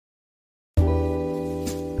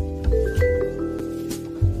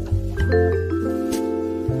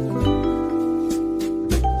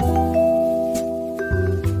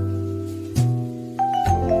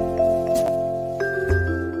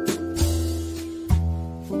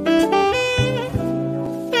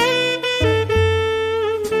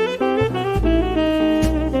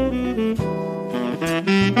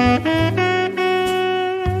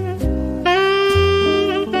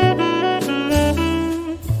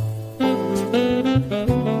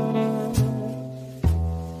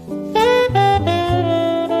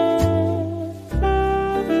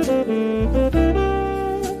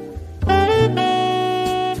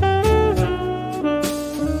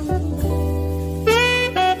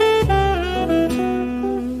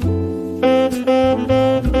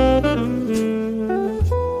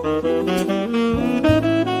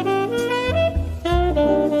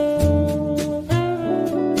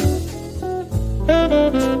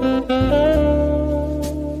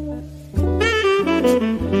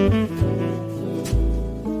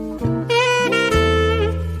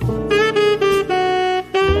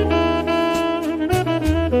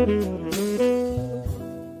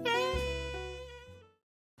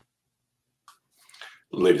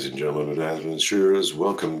Ladies and gentlemen, mesdames and messieurs,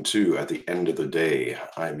 welcome to At the End of the Day.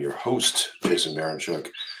 I'm your host, Jason Baranchuk,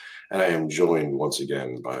 and I am joined once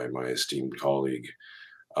again by my esteemed colleague,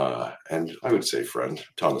 and I would say friend,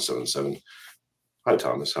 Thomas777. Hi,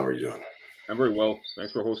 Thomas. How are you doing? I'm very well.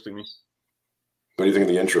 Thanks for hosting me. What do you think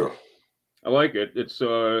of the intro? I like it. It's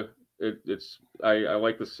I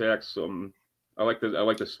like the sax. I like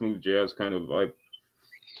the smooth jazz kind of vibe.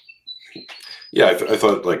 Yeah, I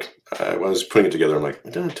thought, when I was putting it together, I'm like,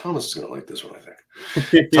 Thomas is going to like this one, I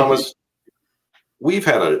think. Thomas, we've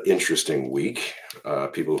had an interesting week.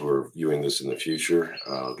 People who are viewing this in the future,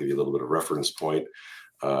 I'll give you a little bit of reference point.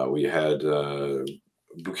 We had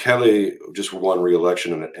Bukele just won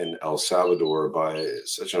re-election in El Salvador by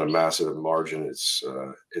such a massive margin. It's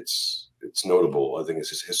notable. I think it's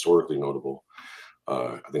just historically notable.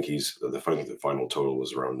 I think the final total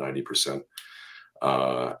was around 90%.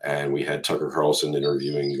 And we had Tucker Carlson going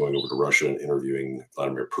over to Russia and interviewing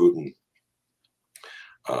Vladimir Putin.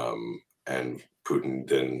 And Putin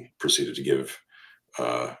then proceeded to give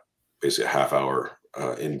basically a half-hour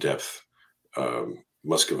in-depth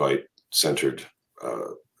Muscovite-centered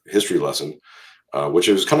history lesson, which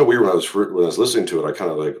was kind of weird when I was listening to it.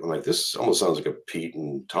 I'm like, this almost sounds like a Pete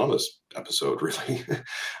and Thomas episode, really.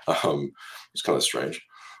 It's kind of strange.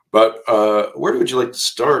 But where would you like to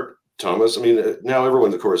start, Thomas? I mean, now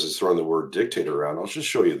everyone, of course, is throwing the word dictator around. I'll just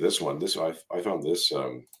show you this one. I found this.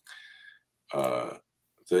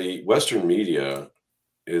 The Western media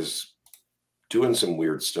is doing some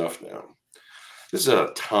weird stuff now. This is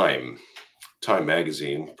a Time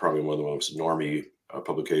magazine, probably one of the most normie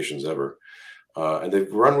publications ever, and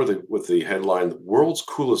they've run with the headline "World's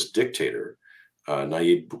Coolest Dictator."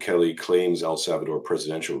 Nayib Bukele claims El Salvador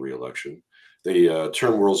presidential re-election. The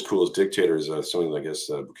term "World's Coolest Dictator" is something I guess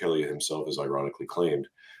Bukele himself has ironically claimed.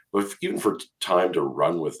 But even for Time to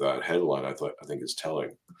run with that headline, I think is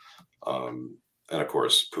telling. And of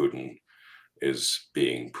course, Putin is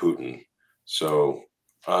being Putin. So,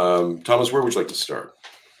 Thomas, where would you like to start?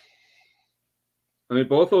 I mean,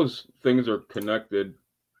 both those things are connected.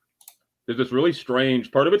 There's this really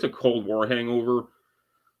strange part of it's a Cold War hangover.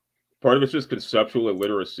 Part of it's just conceptual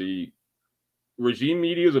illiteracy. Regime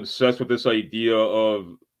media is obsessed with this idea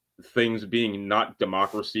of things being not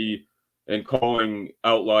democracy and calling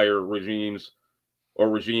outlier regimes or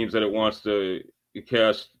regimes that it wants to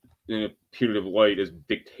cast in a punitive light as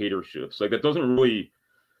dictatorships. Like that doesn't really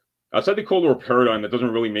outside the Cold War paradigm, that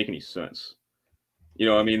doesn't really make any sense.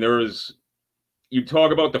 I mean, you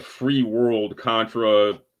talk about the free world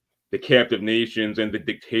contra the captive nations and the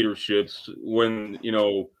dictatorships when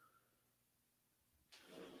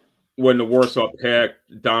the Warsaw Pact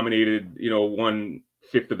dominated,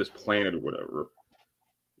 1/5 of this planet or whatever.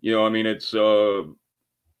 I mean, it's a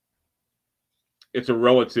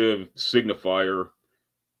relative signifier,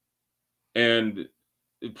 and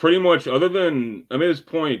pretty much other than I made this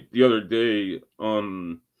point the other day.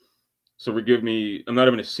 So forgive me, I'm not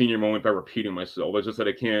having a senior moment by repeating myself. It's just that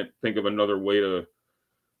I can't think of another way to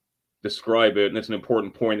describe it, and it's an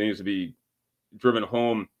important point that needs to be driven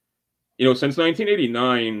home. Since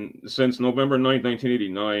 1989, since November 9th,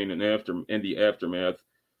 1989, and the aftermath,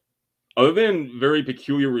 other than very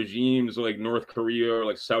peculiar regimes like North Korea or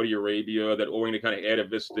like Saudi Arabia that owing to kind of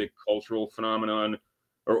atavistic cultural phenomenon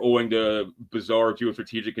or owing to bizarre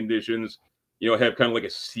geostrategic conditions, have kind of like a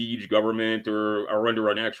siege government or are under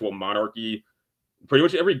an actual monarchy. Pretty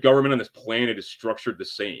much every government on this planet is structured the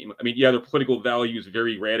same. I mean, yeah, their political values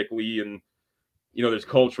vary radically, and there's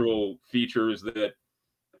cultural features that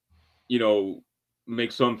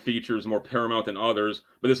make some features more paramount than others.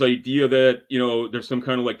 But this idea that there's some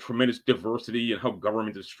kind of like tremendous diversity in how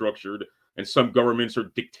government is structured, and some governments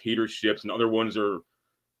are dictatorships, and other ones are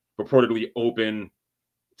purportedly open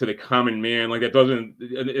to the common man. Like that doesn't.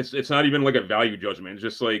 It's not even like a value judgment. It's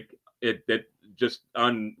just like that just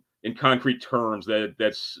on in concrete terms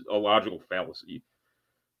that's a logical fallacy.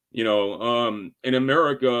 In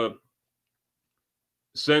America,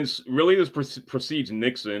 since really this precedes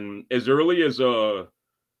Nixon, as early as the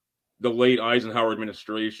late Eisenhower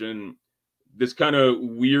administration, this kind of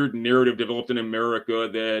weird narrative developed in America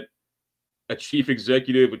that a chief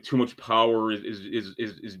executive with too much power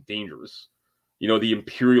is dangerous. The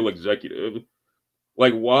imperial executive.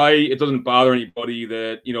 Like why it doesn't bother anybody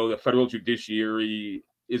that the federal judiciary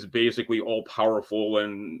is basically all powerful,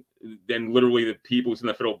 and then literally the people within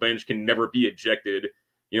the federal bench can never be ejected,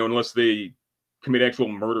 unless they commit actual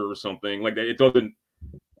murder or something like that.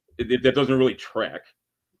 That doesn't really track.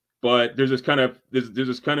 But there's this kind of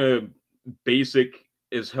basic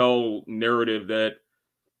as hell narrative that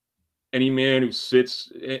any man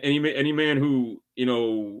who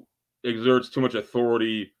exerts too much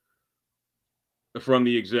authority from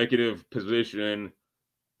the executive position,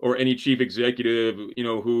 or any chief executive,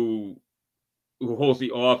 who holds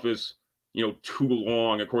the office, too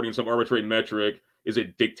long, according to some arbitrary metric, is a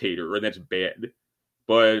dictator, and that's bad.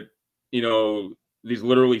 But, these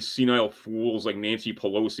literally senile fools like Nancy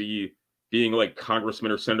Pelosi being like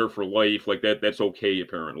congressman or senator for life, like that's okay,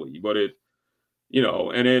 apparently. But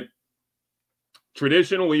and it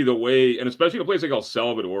traditionally the way, and especially in a place like El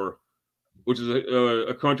Salvador, which is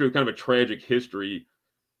a country with kind of a tragic history,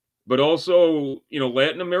 but also,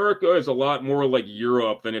 Latin America is a lot more like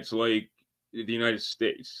Europe than it's like the United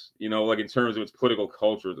States, like in terms of its political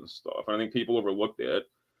cultures and stuff. And I think people overlook that.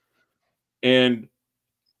 And,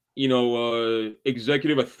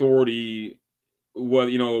 executive authority, well,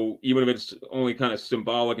 even if it's only kind of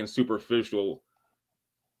symbolic and superficial,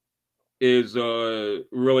 is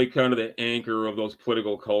really kind of the anchor of those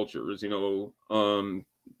political cultures,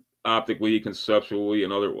 optically, conceptually,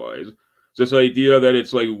 and otherwise. So this idea that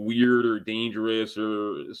it's like weird or dangerous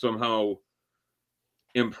or somehow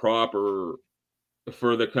improper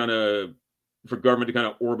for government to kind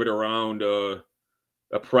of orbit around a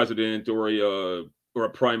president or a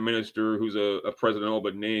prime minister who's a president all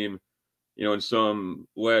but name, in some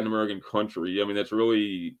Latin American country. I mean, that's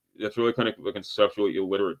really kind of a conceptually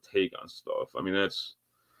illiterate take on stuff. I mean, that's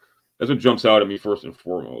what jumps out at me first and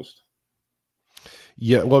foremost.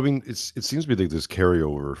 Yeah, well, I mean, it seems to be like this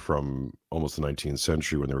carryover from almost the 19th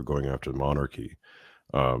century when they were going after the monarchy,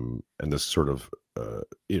 and this sort of,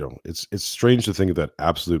 it's strange to think that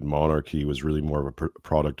absolute monarchy was really more of a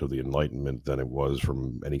product of the Enlightenment than it was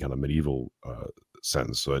from any kind of medieval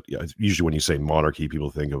sense. So, usually when you say monarchy, people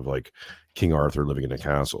think of like King Arthur living in a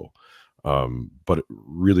castle, but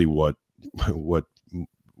really, what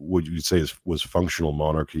would you say was functional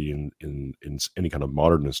monarchy in any kind of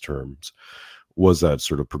modernist terms was that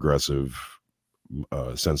sort of progressive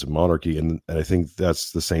sense of monarchy. And I think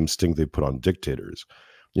that's the same stink they put on dictators.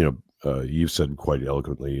 You've said quite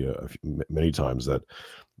eloquently many times that,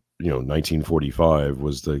 1945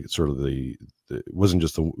 was the sort of it wasn't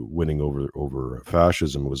just the winning over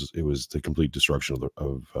fascism. It was the complete destruction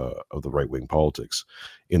of the right-wing politics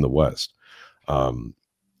in the West. I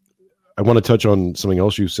want to touch on something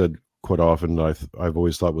else you said quite often. I've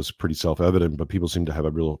always thought was pretty self-evident, but people seem to have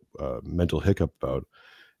a real mental hiccup about,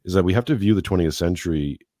 is that we have to view the 20th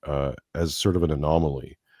century as sort of an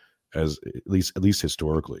anomaly, as at least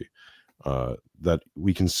historically. That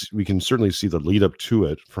we can certainly see the lead up to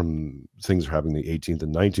it from things happening in the 18th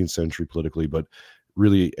and 19th century politically, but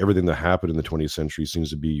really everything that happened in the 20th century seems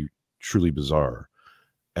to be truly bizarre.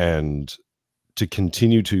 And to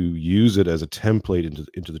continue to use it as a template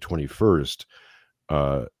into the 21st,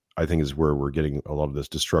 I think is where we're getting a lot of this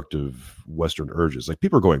destructive Western urges. Like,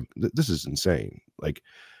 people are going, this is insane. Like,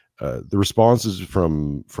 the responses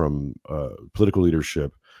from political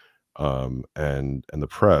leadership and the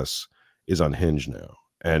press is unhinged now,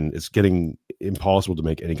 and it's getting impossible to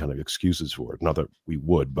make any kind of excuses for it. Not that we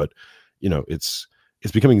would, but it's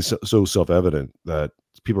becoming so self-evident that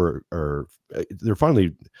people are they're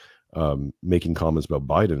finally making comments about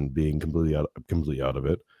Biden being completely out of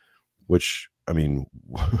it, which, I mean,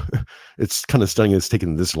 it's kind of stunning it's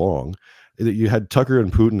taken this long. You had Tucker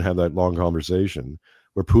and Putin have that long conversation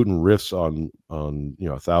where Putin riffs on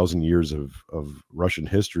 1,000 years of Russian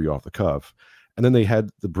history off the cuff, and then they had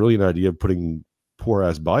the brilliant idea of putting poor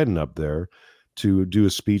ass Biden up there to do a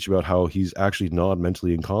speech about how he's actually not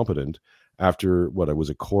mentally incompetent after what it was,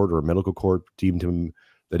 a court or a medical court deemed him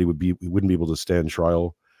that he wouldn't be able to stand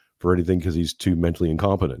trial for anything because he's too mentally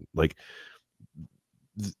incompetent. Like,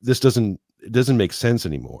 this doesn't make sense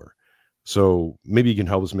anymore. So maybe you can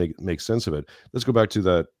help us make sense of it. Let's go back to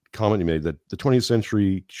that comment you made that the 20th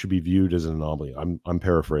century should be viewed as an anomaly. I'm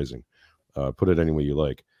paraphrasing. Put it any way you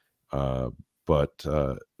like. But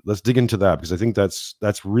let's dig into that, because I think that's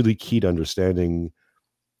really key to understanding.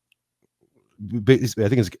 I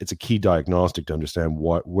think it's a key diagnostic to understand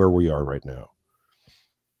where we are right now.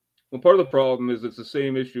 Well, part of the problem is it's the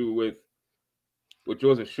same issue with what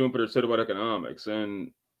Joseph Schumpeter said about economics,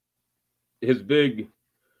 and his big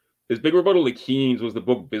rebuttal to Keynes was the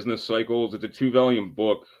book Business Cycles. It's a 2-volume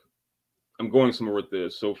book. I'm going somewhere with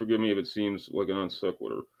this, so forgive me if it seems like an non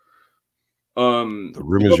sequitur. The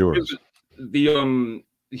room is yours.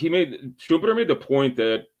 Schumpeter made the point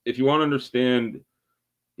that if you want to understand,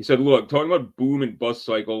 he said, look, talking about boom and bust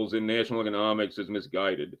cycles in national economics is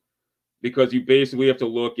misguided, because you basically have to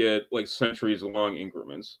look at like centuries long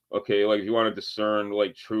increments. Okay, like if you want to discern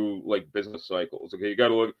like true like business cycles, okay, you got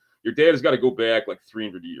to look. Your data's got to go back like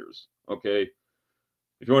 300 years. Okay,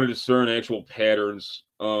 to discern actual patterns,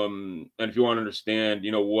 and if you want to understand,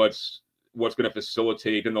 what's going to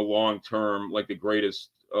facilitate in the long term, like the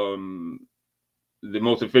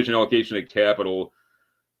most efficient allocation of capital,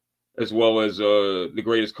 as well as the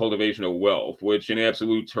greatest cultivation of wealth, which in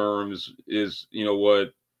absolute terms is,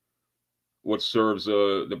 what serves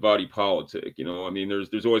the body politic. I mean,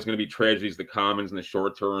 there's always going to be tragedies, the commons in the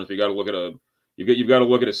short term. You got to look at you've got to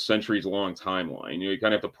look at a centuries long timeline. You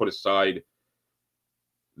kind of have to put aside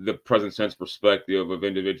the present sense perspective of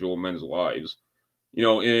individual men's lives.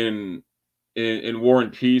 In war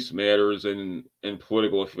and peace matters and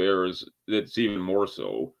political affairs, that's even more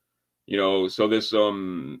so. So this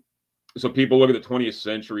so people look at the 20th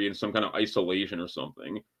century in some kind of isolation or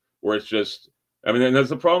something, where it's just, I mean, and that's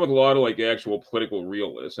the problem with a lot of like actual political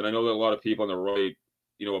realists. And I know that a lot of people on the right,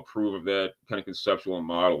 approve of that kind of conceptual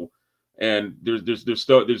model. And there's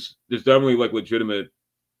definitely like legitimate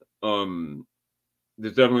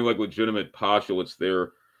postulates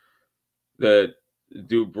there that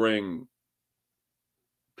do bring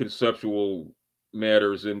conceptual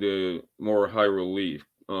matters into more high relief,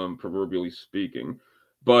 proverbially speaking.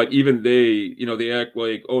 But even they act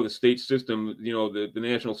like, oh, the state system, the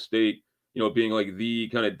national state, being like the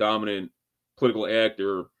kind of dominant political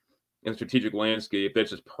actor in strategic landscape,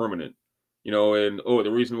 that's just permanent, and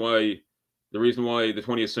the reason why the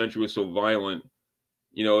 20th century was so violent,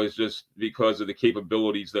 is just because of the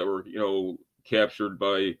capabilities that were, captured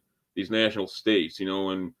by these national states,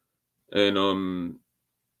 and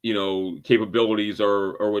capabilities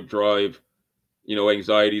are what drive,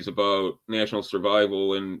 anxieties about national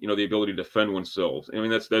survival and, the ability to defend oneself. I mean,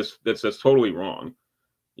 that's totally wrong,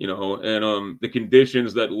 and the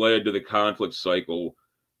conditions that led to the conflict cycle,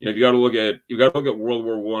 you got to look at World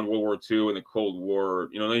War I, World War II, and the Cold War,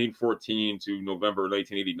 1914 to November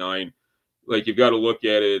 1989. Like, you've got to look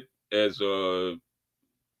at it as you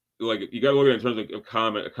got to look at it in terms of a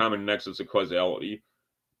common nexus of causality.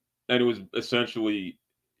 And it was essentially,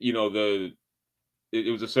 it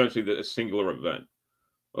was essentially a singular event.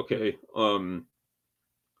 Okay. And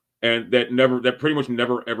that pretty much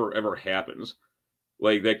never, ever happens.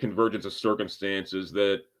 Like, that convergence of circumstances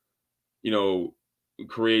that,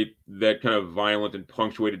 create that kind of violent and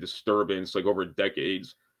punctuated disturbance, like over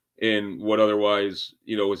decades, in what otherwise,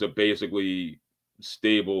 is a basically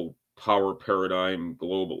stable power paradigm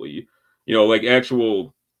globally. Like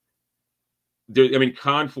actual, I mean,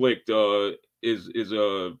 conflict is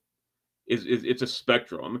it's a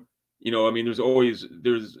spectrum. I mean, there's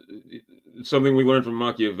something we learned from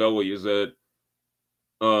Machiavelli is that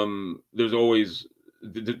there's always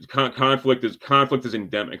conflict is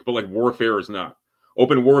endemic, but like warfare is not.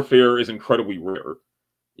 Open warfare is incredibly rare,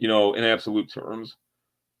 in absolute terms.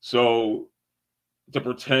 So to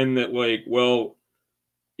pretend that, like, well,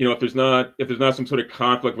 if there's not some sort of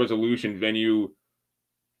conflict resolution venue,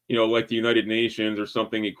 like the United Nations or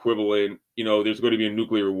something equivalent, there's going to be a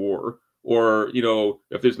nuclear war. Or,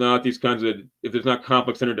 if there's not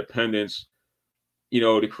complex interdependence,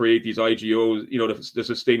 to create these IGOs, to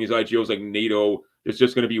sustain these IGOs like NATO, there's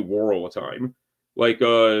just going to be war all the time. Like,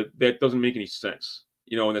 that doesn't make any sense,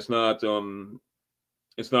 and it's not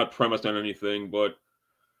premised on anything but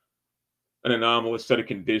an anomalous set of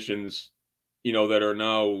conditions, that are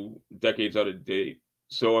now decades out of date.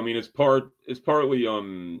 So, I mean, it's partly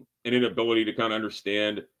an inability to kind of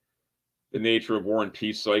understand the nature of war and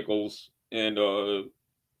peace cycles, and an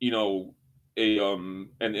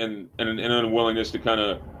unwillingness to kind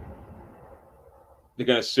of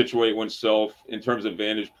situate oneself in terms of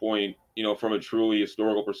vantage point, from a truly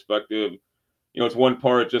historical perspective. It's one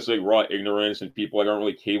part just like raw ignorance, and people like aren't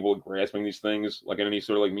really capable of grasping these things like in any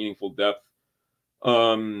sort of like meaningful depth.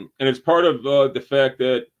 And it's part of the fact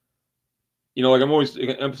that, like I'm always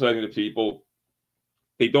emphasizing to people,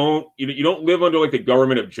 you don't live under like the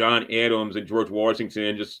government of John Adams and George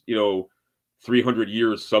Washington just 300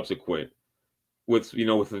 years subsequent with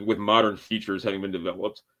modern features having been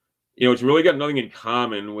developed. It's really got nothing in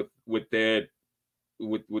common with that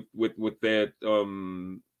with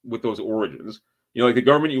those origins. Like the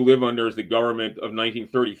government you live under is the government of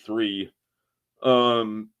 1933.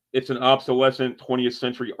 It's an obsolescent 20th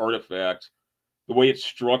century artifact. The way it's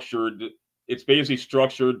structured, it's basically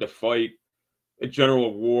structured to fight a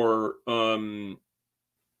general war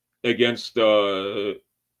against the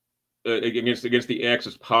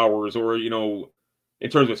Axis powers, or in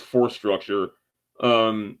terms of its force structure,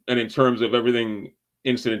 and in terms of everything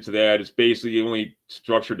incident to that, it's basically only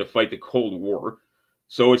structured to fight the Cold War.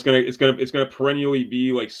 So it's gonna perennially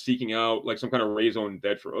be like seeking out like some kind of raison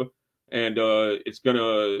d'etre, and it's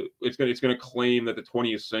gonna claim that the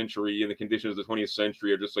 20th century and the conditions of the 20th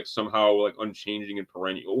century are just like somehow like unchanging and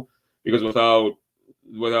perennial, because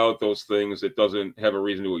without those things, it doesn't have a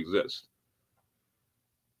reason to exist.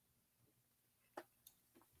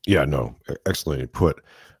 Yeah, no, excellently put.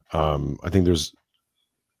 I think there's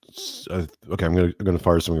okay. I'm gonna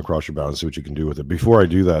fire something across your bow and see what you can do with it. Before I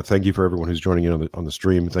do that, thank you for everyone who's joining in on the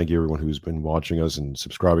stream. Thank you everyone who's been watching us and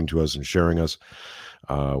subscribing to us and sharing us.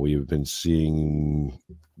 We've been seeing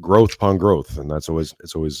growth upon growth, and it's always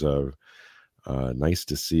nice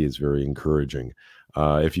to see. It's very encouraging.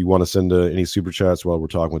 If you want to send any super chats while we're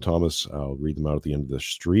talking with Thomas, I'll read them out at the end of the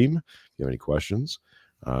stream. If you have any questions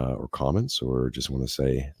or comments, or just want to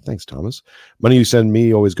say thanks, Thomas. Money you send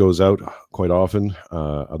me always goes out quite often,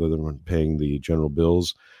 other than when paying the general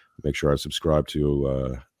bills. Make sure I subscribe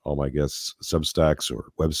to all my guests' Substacks or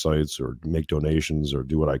websites, or make donations, or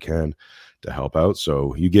do what I can to help out.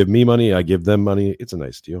 So you give me money, I give them money. It's a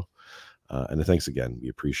nice deal. And thanks again. We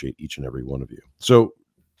appreciate each and every one of you. So,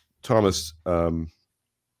 Thomas,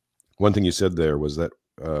 one thing you said there was that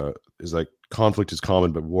is like conflict is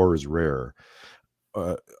common, but war is rare.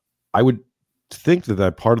 I would think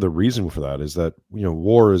that part of the reason for that is that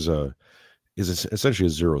war is essentially a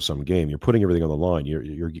zero-sum game. You're putting everything on the line.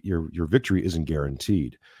 Your victory isn't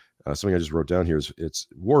guaranteed. Something I just wrote down here is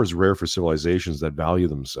war is rare for civilizations that value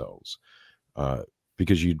themselves,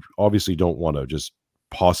 because you obviously don't want to just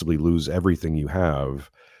possibly lose everything you have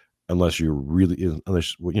unless the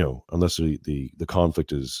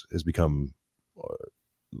conflict has become,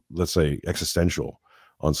 let's say, existential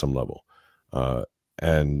on some level.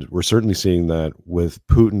 And we're certainly seeing that with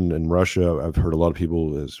Putin and Russia. I've heard a lot of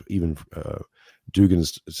people, even Dugan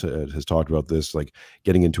has talked about this, like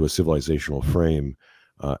getting into a civilizational frame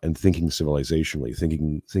and thinking civilizationally,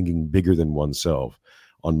 thinking bigger than oneself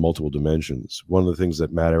on multiple dimensions. One of the things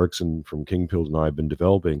that Matt Erickson from Kingpilled and I have been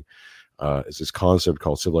developing is this concept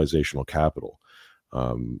called civilizational capital.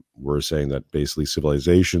 We're saying that basically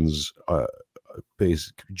civilizations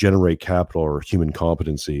generate capital or human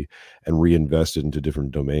competency and reinvest it into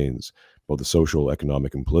different domains, both the social,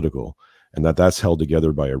 economic, and political, and that's held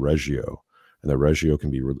together by a regio. And that regio can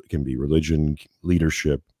be religion,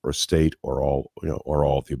 leadership, or state, or all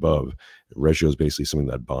of the above. Regio is basically something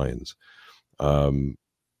that binds.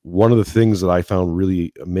 One of the things that I found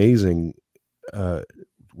really amazing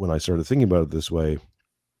when I started thinking about it this way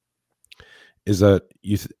is that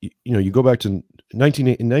you go back to in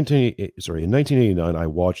 1989. I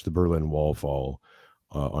watched the Berlin Wall fall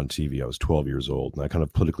on TV. I was 12 years old, and that kind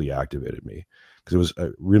of politically activated me, because I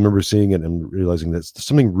remember seeing it and realizing that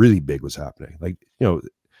something really big was happening. Like,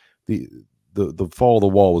 the fall of the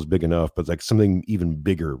wall was big enough, but like something even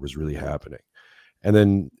bigger was really happening. And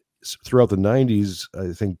then throughout the 90s,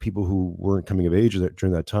 I think people who weren't coming of age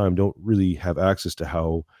during that time don't really have access to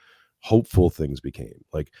how hopeful things became.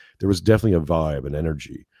 Like, there was definitely a vibe, an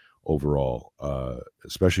energy overall,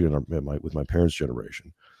 especially with my parents'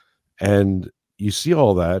 generation. And you see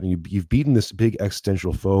all that, and you've beaten this big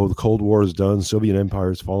existential foe. The Cold War is done. Soviet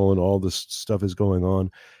Empire is fallen. All this stuff is going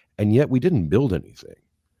on. And yet we didn't build anything.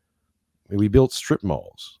 I mean, we built strip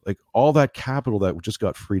malls. Like, all that capital that just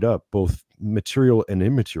got freed up, both material and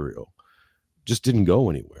immaterial, just didn't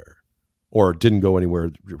go anywhere. Or didn't go anywhere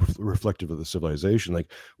reflective of the civilization.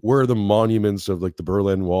 Like, where are the monuments of like the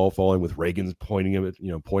Berlin Wall falling with Reagan pointing at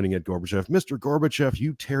Gorbachev? Mr. Gorbachev,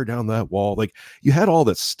 you tear down that wall. Like, you had all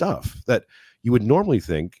that stuff that you would normally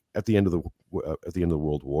think at the end of the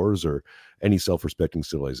world wars, or any self-respecting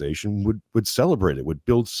civilization would celebrate it, would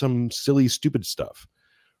build some silly, stupid stuff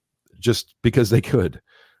just because they could.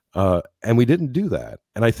 And we didn't do that.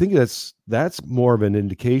 And I think that's more of an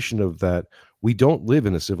indication of that we don't live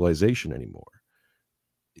in a civilization anymore.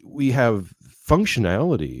 We have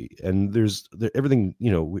functionality, and there's everything,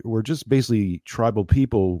 we're just basically tribal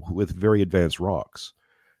people with very advanced rocks.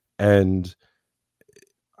 And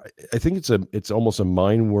I think it's almost a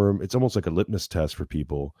mind worm. It's almost like a litmus test for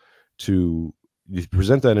people to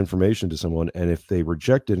present that information to someone, and if they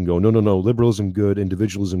reject it and go, no, liberalism good,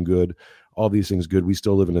 individualism good, all these things good, we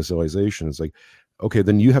still live in a civilization. It's like, okay,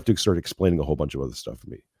 then you have to start explaining a whole bunch of other stuff to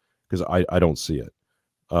me, because I don't see it.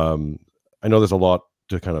 I know there's a lot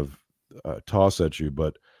to kind of toss at you,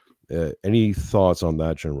 but any thoughts on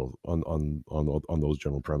that on those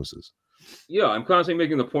general premises? Yeah, I'm constantly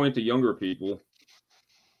making the point to younger people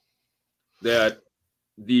that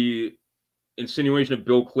the insinuation of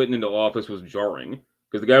Bill Clinton into office was jarring,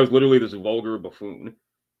 because the guy was literally this vulgar buffoon,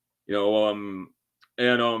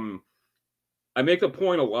 I make the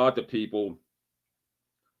point a lot to people,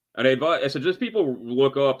 and I suggest people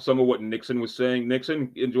look up some of what Nixon was saying.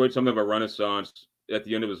 Nixon enjoyed something of a renaissance at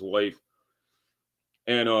the end of his life.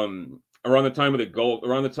 And around the time of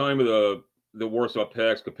the Warsaw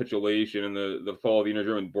Pact's capitulation and the fall of the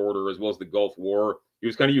Inter-German border, as well as the Gulf War,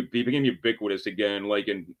 he became ubiquitous again, like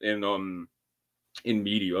in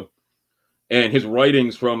media. And his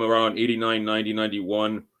writings from around 89, 90,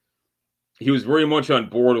 91, he was very much on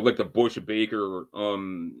board with like the Bush-Baker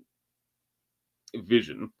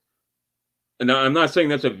vision. And now, I'm not saying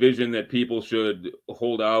that's a vision that people should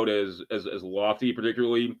hold out as lofty,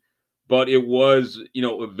 particularly, but it was,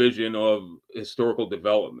 a vision of historical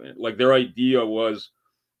development. Like their idea was,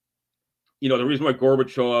 the reason why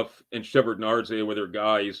Gorbachev and Shevardnadze were their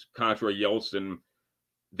guys, contra Yeltsin,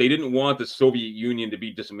 they didn't want the Soviet Union to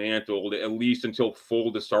be dismantled, at least until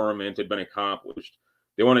full disarmament had been accomplished.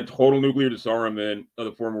 They wanted total nuclear disarmament of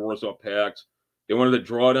the former Warsaw Pact. They wanted to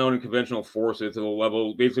draw down conventional forces to the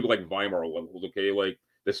level, basically like Weimar levels, okay? Like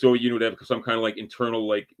the Soviet Union would have some kind of like internal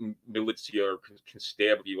like militia or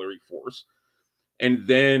constabulary force. And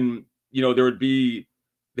then, there would be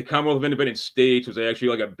the Commonwealth of Independent States was actually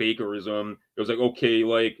like a Bakerism. It was like, okay,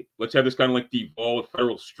 like let's have this kind of like devolved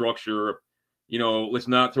federal structure. Let's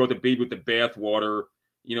not throw out the baby with the bathwater.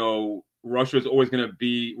 Russia's always going to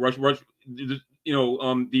be Russia. These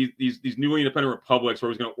newly independent republics are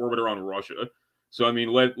always going to orbit around Russia. So I mean,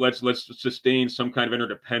 let's sustain some kind of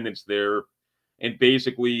interdependence there, and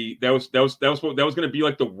basically that was going to be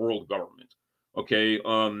like the world government. Okay,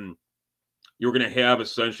 you're going to have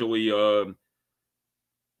essentially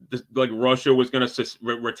like Russia was going to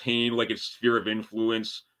retain like its sphere of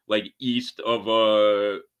influence, like east of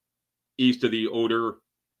the Oder.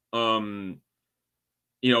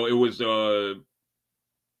 It was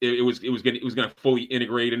going to fully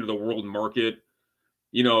integrate into the world market.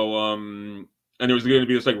 And there was going to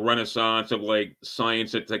be this like renaissance of like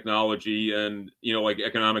science and technology and like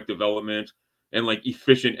economic development and like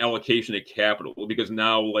efficient allocation of capital, because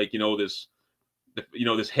now like this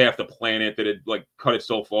half the planet that had like cut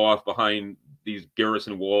itself off behind these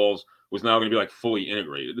garrison walls was now going to be like fully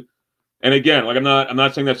integrated. And again, like I'm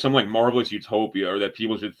not saying that's some like marvelous utopia or that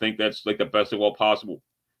people should think that's like the best of all possible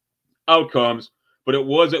outcomes, but it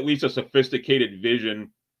was at least a sophisticated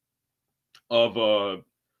vision of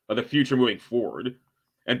the future moving forward.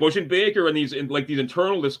 And Bush and Baker and these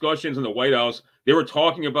internal discussions in the White House, they were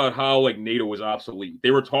talking about how like NATO was obsolete.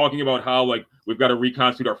 They were talking about how like we've got to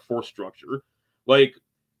reconstitute our force structure. Like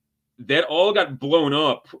that all got blown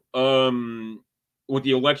up with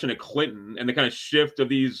the election of Clinton and the kind of shift of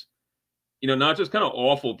these, not just kind of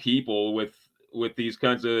awful people with these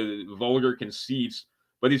kinds of vulgar conceits,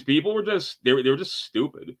 but these people were just they were just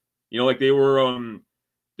stupid. Like they were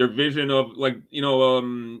their vision of like with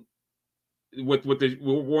the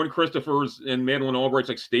Warren Christopher's and Madeleine Albright's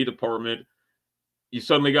like State Department, you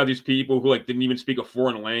suddenly got these people who like didn't even speak a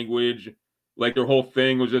foreign language. Like their whole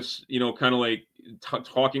thing was just kind of like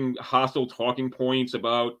talking hostile talking points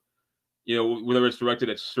about whether it's directed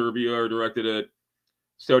at Serbia or directed at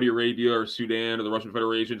Saudi Arabia or Sudan or the Russian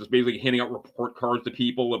Federation, just basically handing out report cards to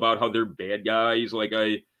people about how they're bad guys. Like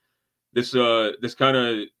this kind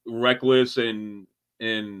of reckless and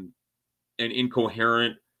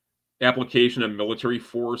incoherent application of military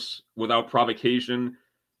force without provocation.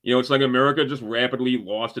 It's like America just rapidly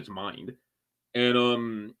lost its mind.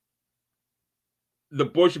 And the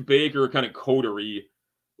Bush-Baker kind of coterie,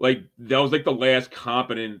 like that was like the last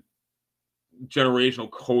competent generational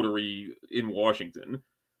coterie in Washington.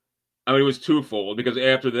 I mean, it was twofold, because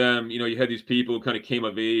after them, you had these people who kind of came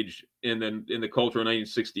of age in the culture of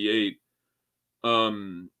 1968,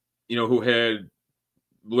 who had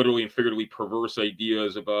literally and figuratively perverse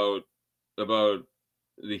ideas about the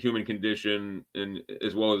human condition, and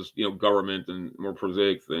as well as government and more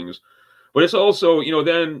prosaic things. But it's also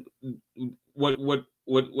then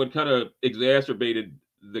what kind of exacerbated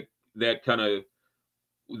that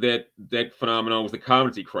phenomenon was the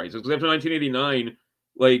competency crisis. Because after 1989,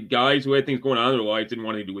 like guys who had things going on in their lives didn't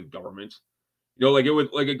want anything to do with government. Like it was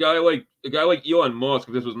like a guy like Elon Musk.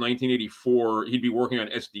 If this was 1984, he'd be working on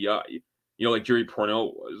SDI. Like Jerry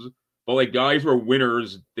Pournelle was. But like guys who are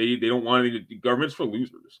winners, they don't want anything to do. Government's for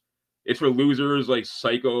losers. It's for losers like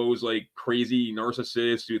psychos, like crazy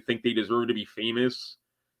narcissists who think they deserve to be famous.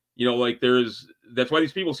 Like that's why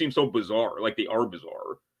these people seem so bizarre. Like they are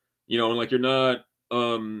bizarre. And like you're not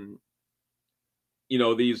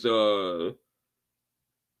these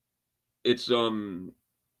it's so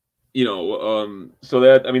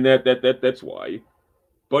that, I mean, that's why.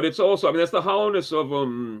 But it's also, I mean, that's the hollowness of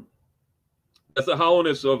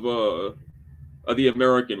the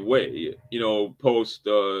American way, post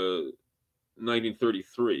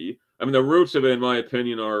 1933. I mean, the roots of it, in my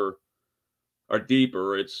opinion, are are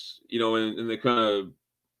deeper. It's, you know, in the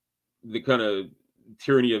kind of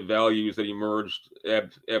tyranny of values that emerged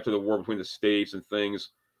after the war between the states and things.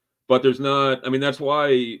 But there's not. I mean, that's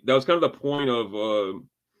why that was kind of the point of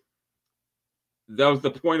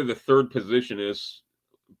the third positionist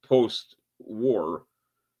post-war,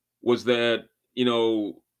 was that, you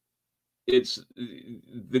know, it's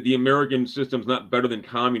the American system's not better than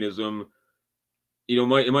communism. You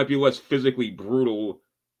know, it might be less physically brutal.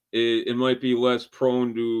 It might be less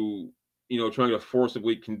prone to, you know, trying to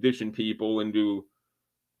forcibly condition people into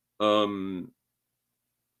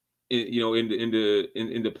you know,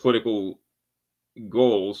 into political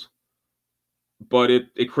goals, but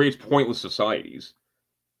it creates pointless societies.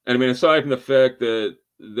 And I mean, aside from the fact that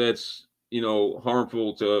that's, you know,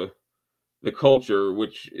 harmful to the culture,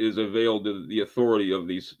 which is availed to the authority of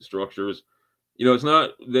these structures, you know, it's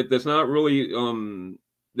not that's not really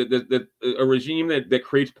that a regime that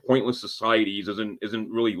creates pointless societies isn't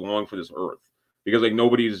really long for this earth, because like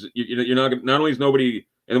you're not only is nobody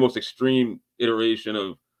in the most extreme iteration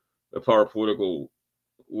of our political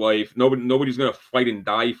life, nobody's gonna fight and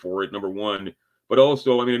die for it, number one. But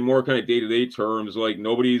also, I mean, in more kind of day-to-day terms, like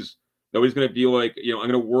nobody's gonna be like, you know, I'm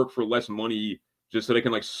gonna work for less money just so they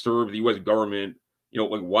can like serve the US government. You know,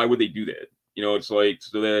 like why would they do that? You know, it's like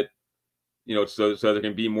so that, you know, so there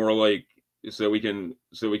can be more like, so we can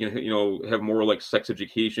you know, have more like sex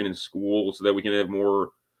education in school, so that we can have more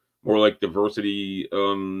like diversity,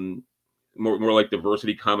 more like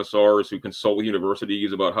diversity commissars who consult with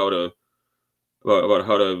universities about how to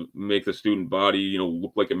make the student body, you know,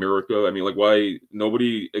 look like America. I mean, like, why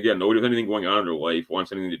nobody with anything going on in their life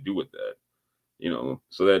wants anything to do with that, you know?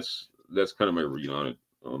 So that's kind of my read on it.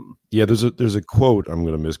 Yeah, there's a quote, I'm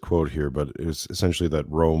going to misquote here, but it's essentially that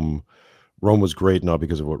Rome was great not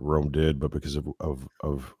because of what Rome did, but because of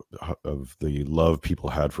the love people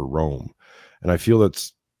had for Rome. And I feel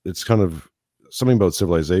it's kind of something about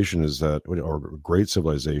civilization is that, or great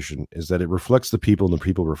civilization, is that it reflects the people and the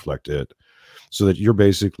people reflect it. So that you're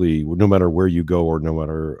basically, no matter where you go or no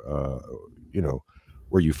matter you know,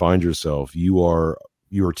 where you find yourself, you are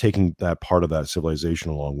taking that part of that civilization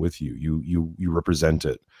along with you. You represent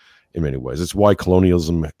it in many ways. It's why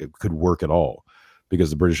colonialism could work at all, because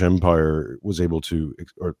the British Empire was able to,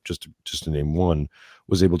 or just to name one,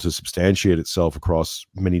 was able to substantiate itself across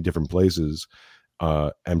many different places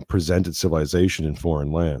and present its civilization in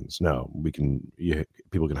foreign lands. Now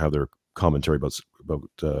people can have their commentary about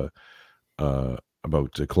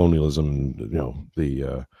colonialism and, you know,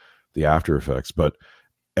 the after effects, but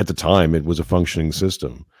at the time it was a functioning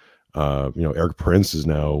system. You know, Eric Prince is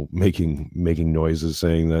now making noises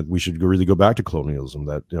saying that we should really go back to colonialism,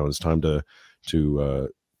 that, you know, it's time to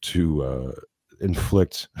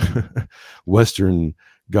inflict Western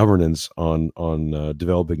governance on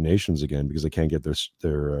developing nations again, because they can't get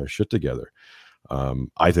their shit together.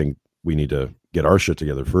 I think we need to get our shit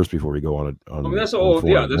together first before we go on. I mean, that's the whole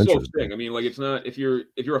thing. I mean, like, it's not, if you're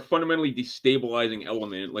a fundamentally destabilizing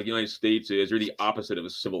element like the United States is, you're the opposite of a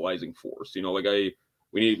civilizing force. You know, like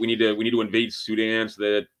we need to invade Sudan so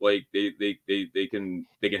that like they can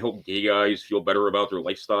help gay guys feel better about their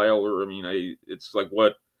lifestyle. Or I mean, it's like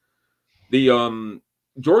what the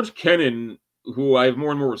George Kennan, who I have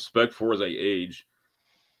more and more respect for as I age.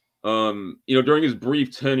 You know, during his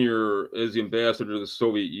brief tenure as the ambassador to the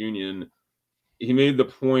Soviet Union, he made the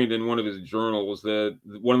point in one of his journals that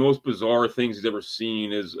one of the most bizarre things he's ever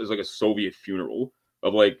seen is like a Soviet funeral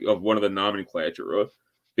of one of the nomenclatura,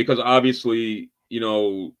 because obviously, you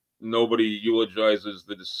know, nobody eulogizes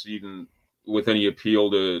the decedent with any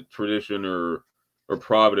appeal to tradition or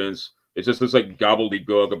providence. It's just this like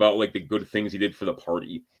gobbledygook about like the good things he did for the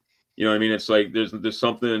party. You know what I mean? It's like there's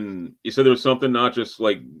something. He said there was something not just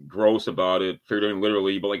like gross about it, figuring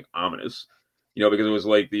literally, but like ominous. You know, because it was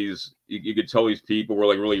like these. You could tell these people were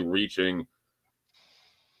like really reaching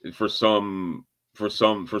for some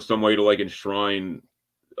way to like enshrine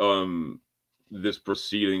this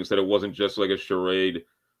proceedings, that it wasn't just like a charade,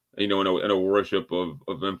 you know, and a worship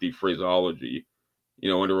of empty phraseology, you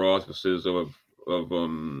know, under auspices of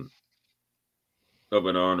an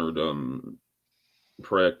honored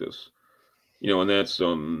practice. You know, and that's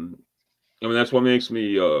I mean, that's what makes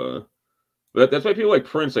me that's why people like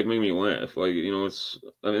Prince like make me laugh. Like, you know, it's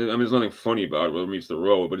I mean there's nothing funny about it, whether it meets the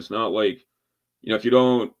road, but it's not like, you know, if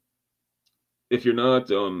you're not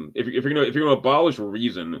if you're gonna abolish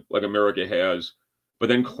reason like America has, but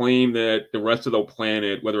then claim that the rest of the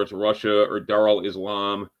planet, whether it's Russia or Dar al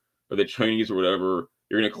Islam or the Chinese or whatever,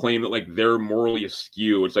 you're gonna claim that like they're morally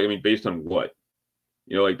askew. It's like, I mean, based on what?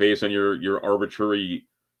 You know, like based on your arbitrary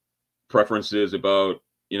preferences about,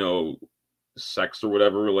 you know, sex or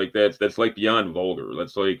whatever, like that's like beyond vulgar.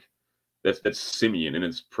 That's simian in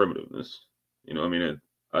its primitiveness. You know, I mean,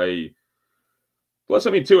 plus,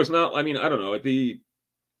 I mean, too, it's not. I mean, I don't know.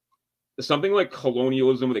 Something like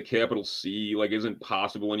colonialism with a capital C like isn't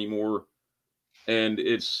possible anymore, and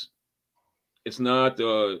it's not.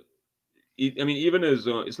 I mean, even as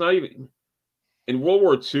it's not even in World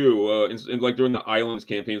War II, and like during the islands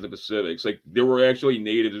campaigns of the Pacifics, like there were actually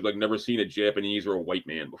natives who'd like never seen a Japanese or a white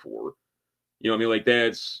man before. You know what I mean? Like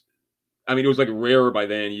that's. I mean, it was like rare by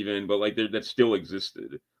then even, but like that still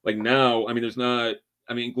existed. Like now, I mean, there's not.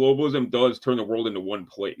 I mean, globalism does turn the world into one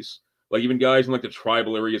place. Like even guys in like the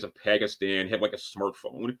tribal areas of Pakistan have like a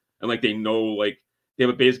smartphone, and like they know like they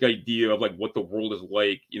have a basic idea of like what the world is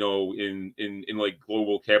like, you know, in like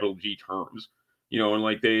global capital G terms, you know, and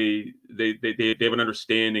like they have an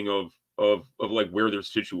understanding of like where they're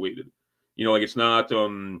situated, you know, like it's not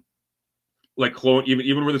like clone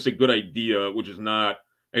even where it's a good idea, which is not,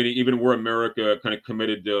 and even where America kind of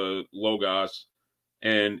committed to logos,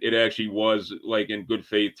 and it actually was like in good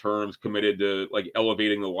faith terms committed to like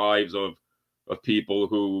elevating the lives of people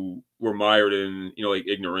who were mired in, you know, like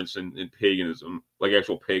ignorance and paganism, like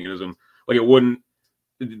actual paganism. Like it wouldn't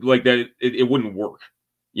like that it wouldn't work,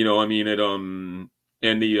 you know. I mean it and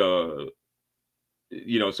the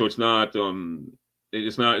you know, so it's not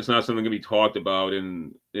something to be talked about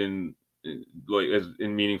in like as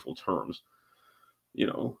in meaningful terms, you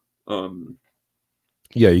know.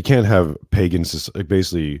 Yeah, you can't have pagans,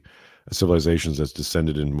 basically civilizations that's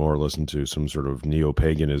descended in more or less into some sort of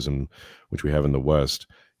neo-paganism, which we have in the West,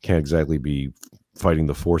 can't exactly be fighting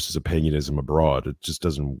the forces of paganism abroad. It just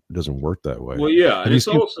doesn't work that way. Well, yeah, Have and you it's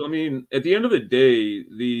seen? also, I mean, at the end of the day,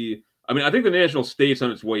 I mean, I think the national state's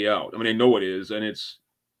on its way out. I mean, I know it is, and its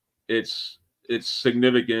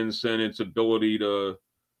significance and its ability to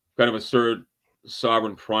kind of assert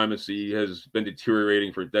sovereign primacy has been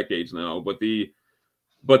deteriorating for decades now.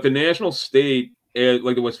 But the national state,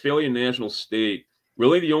 like the Westphalian national state,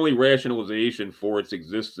 really the only rationalization for its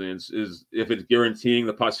existence is if it's guaranteeing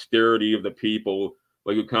the posterity of the people,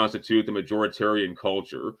 like who constitute the majoritarian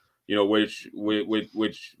culture, you know, which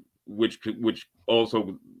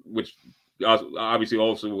also which obviously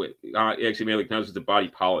also actually mainly counts as the body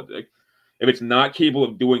politic. If it's not capable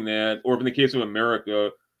of doing that, or if in the case of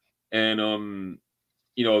America and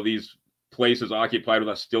you know, these places occupied with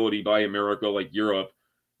hostility by America, like Europe,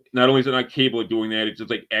 not only is it not capable of doing that, it's just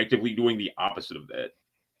like actively doing the opposite of that.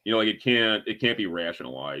 You know, like it can't be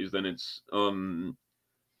rationalized, and it's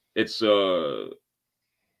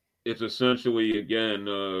it's essentially again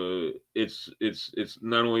it's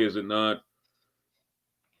not only is it not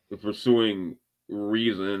pursuing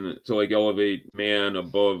reason to like elevate man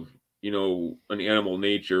above, you know, an animal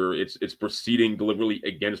nature, it's proceeding deliberately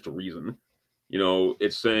against reason. You know,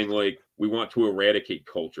 it's saying like we want to eradicate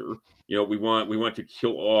culture. You know, we want to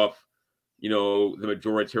kill off, you know, the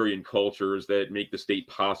majoritarian cultures that make the state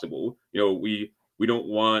possible. You know, we don't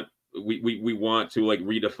want we want to like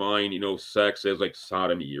redefine, you know, sex as like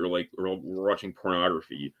sodomy or watching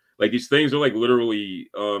pornography. Like these things are like literally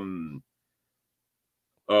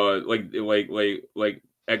like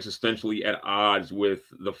existentially at odds with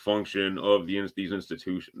the function of these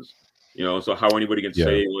institutions. You know, so how anybody can Yeah,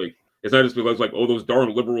 say like it's not just because like, oh, those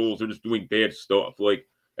darn liberals are just doing bad stuff. Like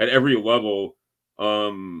at every level,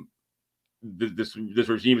 this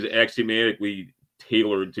regime is axiomatically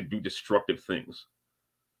tailored to do destructive things.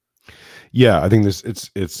 yeah. I think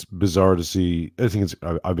it's bizarre to see. I think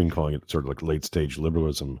I've been calling it sort of like late stage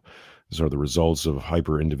liberalism, sort of the results of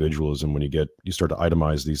hyper individualism. When you start to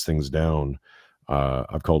itemize these things down,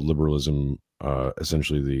 I've called liberalism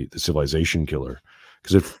essentially the civilization killer,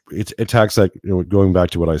 because it attacks that, you know, going back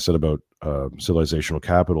to what I said about civilizational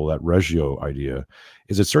capital, that regio idea,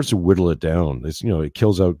 is it starts to whittle it down. It's, you know, it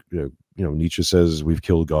kills out, you know, Nietzsche says we've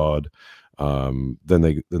killed God. Then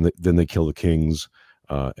they kill the kings.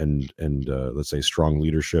 And let's say strong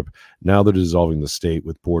leadership. Now they're dissolving the state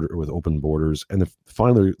with open borders, and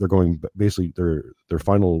finally they're going, basically their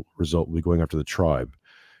final result will be going after the tribe.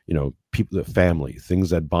 You know, people, the family, things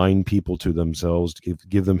that bind people to themselves,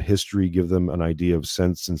 give them history, give them an idea of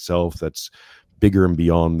sense and self that's bigger and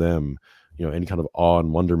beyond them. You know, any kind of awe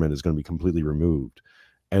and wonderment is going to be completely removed.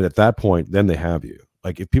 And at that point, then they have you.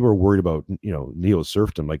 Like if people are worried about, you know, neo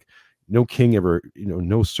serfdom, like no king ever, you know,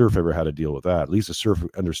 no serf ever had to deal with that. At least a serf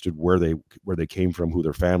understood where they came from, who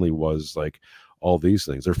their family was, like all these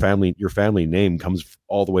things. Your family name comes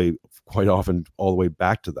all the way, quite often, all the way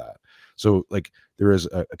back to that. So like there is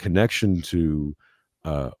a connection to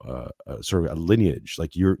sort of a lineage.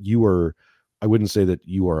 Like you are I wouldn't say that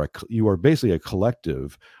you are basically a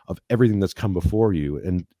collective of everything that's come before you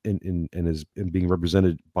and is being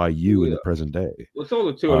represented by you in the present day. Well, it's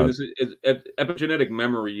also too. I mean, this is epigenetic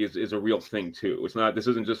memory is a real thing too. It's not. This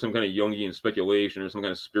isn't just some kind of Jungian speculation or some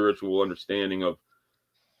kind of spiritual understanding of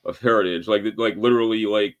heritage. Like literally,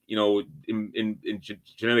 like, you know, in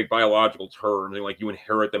genetic biological terms, like you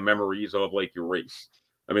inherit the memories of like your race.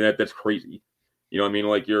 I mean, that's crazy. You know what I mean?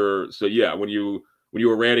 Like when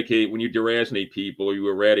you deracinate people, or you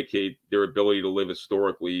eradicate their ability to live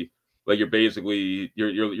historically, like you're basically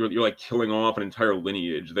you're like killing off an entire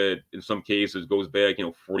lineage that in some cases goes back, you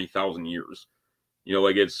know, 40,000 years. You know,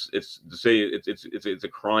 like it's to say it's a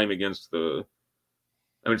crime against the.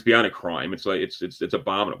 I mean, it's beyond a crime. It's like it's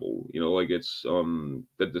abominable. You know, like it's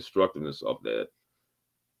the destructiveness of that.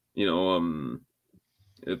 You know,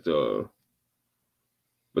 it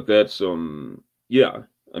but that's yeah.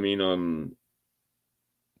 I mean,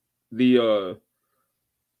 the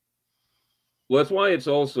well, that's why it's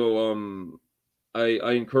also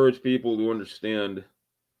I encourage people to understand.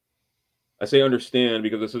 I say understand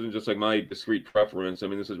because this isn't just like my discrete preference. I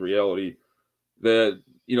mean, this is reality. That,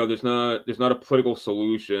 you know, there's not a political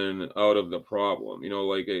solution out of the problem. You know,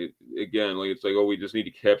 like again, like it's like, oh, we just need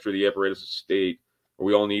to capture the apparatus of state, or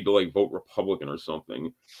we all need to like vote Republican or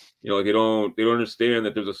something. You know, like they don't understand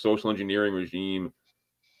that there's a social engineering regime,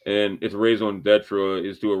 and its raison d'etre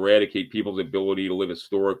is to eradicate people's ability to live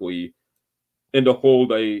historically and to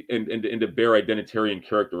hold and to bear identitarian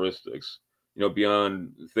characteristics, you know,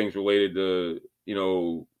 beyond things related to, you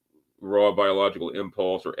know, raw biological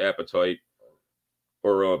impulse or appetite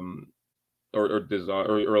or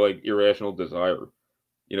desire or like irrational desire.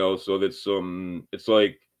 You know, so that's it's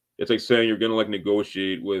like saying you're gonna like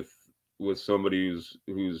negotiate with somebody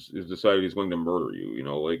who's decided he's going to murder you, you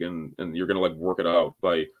know, like and you're gonna like work it out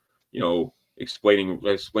by, you know, explaining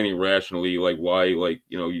rationally like why, like,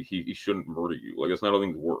 you know, he shouldn't murder you. Like that's not how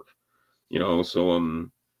things work. You know, so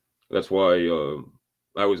that's why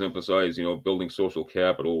I always emphasize, you know, building social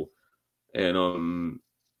capital and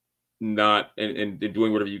not and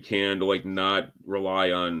doing whatever you can to like not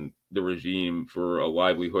rely on the regime for a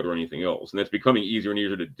livelihood or anything else. And that's becoming easier and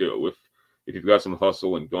easier to do if you've got some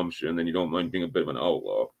hustle and gumption, then you don't mind being a bit of an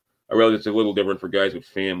outlaw. I realize it's a little different for guys with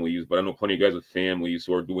families, but I know plenty of guys with families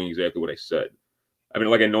who are doing exactly what I said. I mean,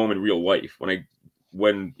 like I know them in real life.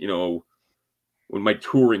 When you know, when my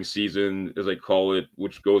touring season, as I call it,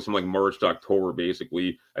 which goes from like March to October,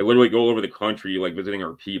 basically, I literally go all over the country, like visiting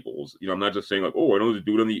our peoples. You know, I'm not just saying like, oh, I know this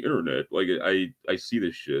dude on the internet. Like I see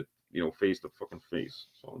this shit, you know, face to fucking face.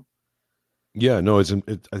 So yeah, no, I think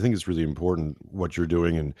it's really important what you're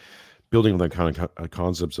doing and building on that kind of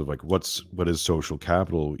concepts of like what is social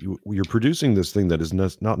capital. You're producing this thing that is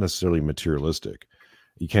not necessarily materialistic.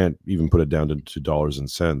 You can't even put it down to dollars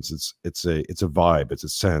and cents. It's a vibe. It's a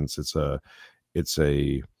sense. It's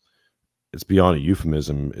beyond a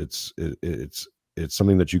euphemism. It's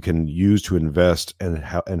something that you can use to invest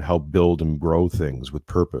and help build and grow things with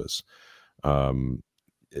purpose.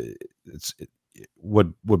 What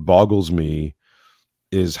boggles me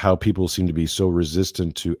is how people seem to be so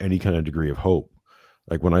resistant to any kind of degree of hope.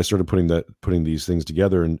 Like when I started putting these things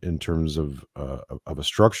together in terms of a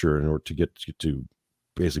structure in order to get to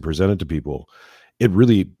basically present it to people, it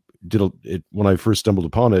really did it. When I first stumbled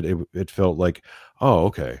upon it, it felt like, oh,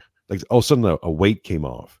 okay. Like all of a sudden a weight came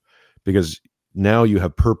off, because now you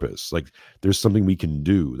have purpose. Like there's something we can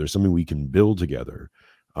do. There's something we can build together.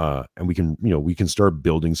 And we can start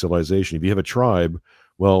building civilization. If you have a tribe,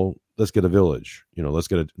 well, let's get a village, you know, let's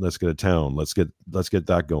get a town, let's get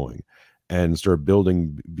that going and start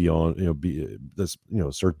building beyond,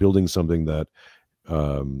 start building something that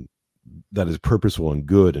that is purposeful and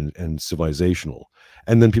good and civilizational.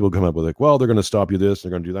 And then people come up with like, well, they're going to stop you this, they're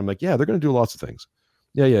going to do that. I'm like, yeah, they're going to do lots of things.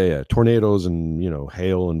 Yeah. Tornadoes and, you know,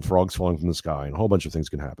 hail and frogs falling from the sky and a whole bunch of things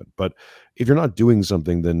can happen. But if you're not doing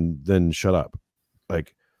something, then shut up.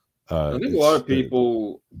 Like, I think a lot of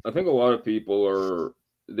people are,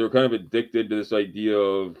 they're kind of addicted to this idea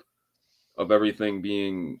of everything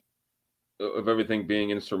being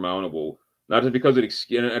insurmountable. Not just because I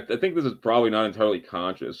think this is probably not entirely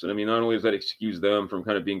conscious. And I mean, not only does that excuse them from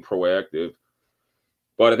kind of being proactive,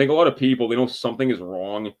 but I think a lot of people, they know something is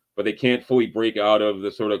wrong, but they can't fully break out of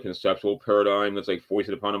the sort of conceptual paradigm that's like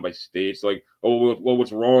foisted upon them by states. Like, oh, well,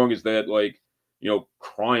 what's wrong is that, like, you know,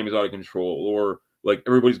 crime is out of control, or like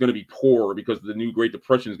everybody's going to be poor because the new Great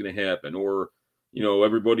Depression is going to happen, or, you know,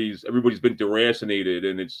 everybody's been deracinated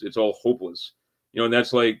and it's all hopeless. You know, and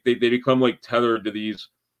that's like they become like tethered to these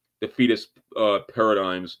defeatist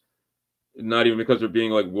paradigms, not even because they're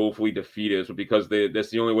being like willfully defeatist, but because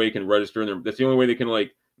that's the only way they can register in their, that's the only way they can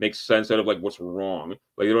like make sense out of like what's wrong.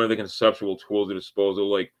 Like they don't have the conceptual tools at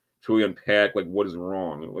disposal, like truly unpack like what is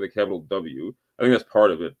wrong with a capital W. I think that's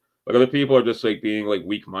part of it. Like other people are just like being like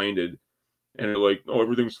weak-minded, and they're like, oh,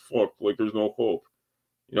 everything's fucked. Like there's no hope.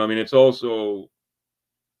 You know, I mean, it's also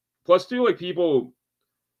plus too like people,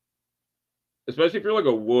 especially if you're like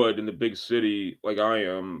a wood in the big city like I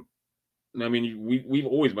am. I mean, we've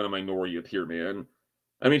always been a minority up here, man.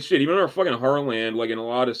 I mean, shit, even in our fucking heartland, like in a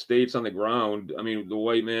lot of states on the ground, I mean, the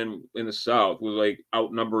white man in the South was like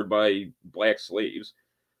outnumbered by black slaves.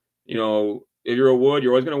 You know, if you're a wood,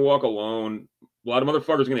 you're always gonna walk alone. A lot of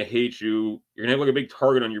motherfuckers are gonna hate you. You're gonna have like a big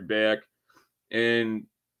target on your back, and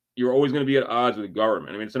you're always gonna be at odds with the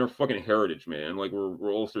government. I mean, it's in our fucking heritage, man. Like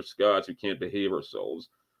we're Ulster Scots who can't behave ourselves.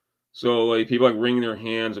 So like people like wringing their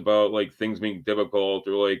hands about like things being difficult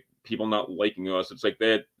or like people not liking us. It's like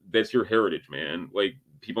that's your heritage, man. Like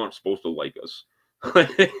people aren't supposed to like us.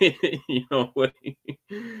 You know, like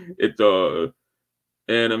it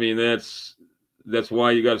and I mean that's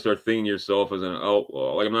why you gotta start thinking yourself as an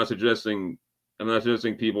outlaw. Like I'm not suggesting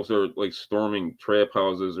people start like storming trap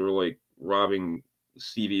houses or like robbing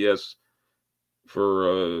CVS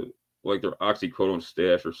for like their oxycodone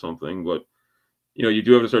stash or something, but you know, you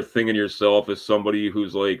do have to start thinking of yourself as somebody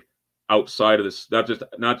who's like outside of this, not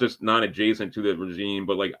just not adjacent to the regime,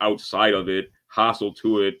 but like outside of it, hostile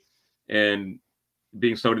to it, and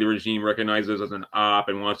being somebody the regime recognizes as an op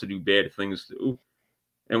and wants to do bad things to.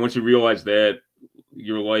 And once you realize that,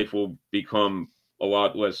 your life will become a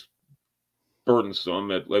lot less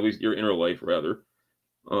burdensome, at least your inner life, rather.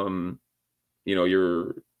 Um, you know,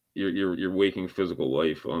 your waking physical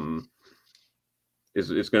life.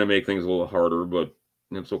 It's going to make things a little harder, but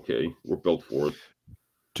it's okay. We're built for it.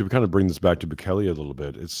 To kind of bring this back to Bukele a little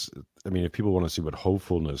bit, I mean, if people want to see what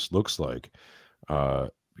hopefulness looks like, I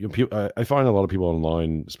find a lot of people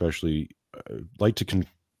online, especially, like to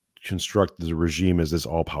construct the regime as this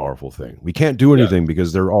all-powerful thing. We can't do anything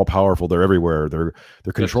because they're all-powerful. They're everywhere. They're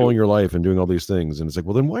controlling your life and doing all these things. And it's like,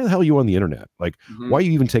 well, then why the hell are you on the internet? Like, why are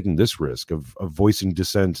you even taking this risk of voicing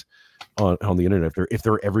dissent on the internet if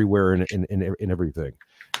they're everywhere in everything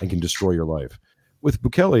and can destroy your life? With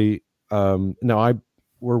Bukele,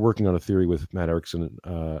 we're working on a theory with Matt Erickson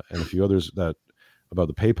and a few others about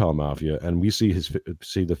the PayPal mafia, and we see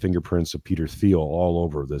the fingerprints of Peter Thiel all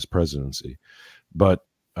over this presidency. But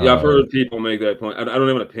I've heard people make that point. I don't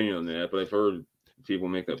have an opinion on that, but I've heard people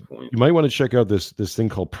make that point. You might want to check out this thing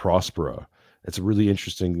called Prospera. It's a really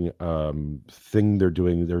interesting thing they're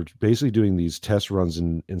doing. They're basically doing these test runs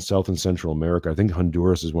in South and Central America. I think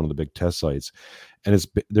Honduras is one of the big test sites, and it's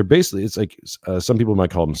like some people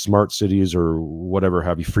might call them smart cities or whatever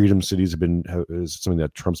have you. Freedom cities is something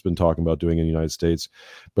that Trump's been talking about doing in the United States,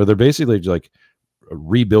 but they're basically like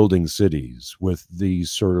rebuilding cities with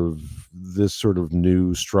this sort of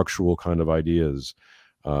new structural kind of ideas.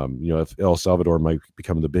 If El Salvador might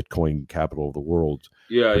become the Bitcoin capital of the world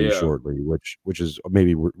shortly, which is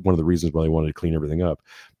maybe one of the reasons why they wanted to clean everything up.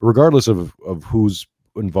 But regardless of who's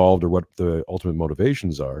involved or what the ultimate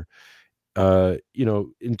motivations are, in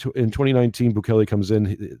 2019, Bukele comes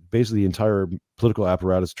in. Basically, the entire political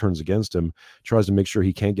apparatus turns against him, tries to make sure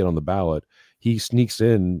he can't get on the ballot. He sneaks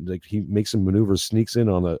in, like he makes some maneuvers, sneaks in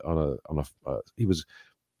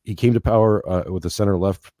he came to power with the center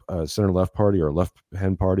left party or left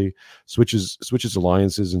hand party, switches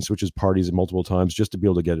alliances and switches parties multiple times just to be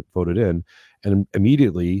able to get it voted in, and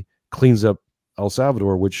immediately cleans up El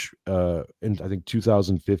Salvador, which in I think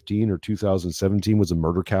 2015 or 2017 was the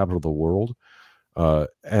murder capital of the world,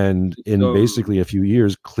 and in basically a few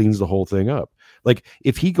years cleans the whole thing up. Like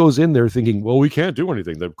if he goes in there thinking, well, we can't do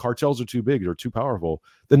anything, the cartels are too big, they're too powerful,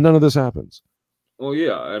 then none of this happens. Well,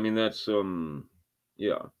 yeah, I mean that's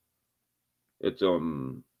yeah, it's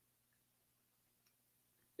El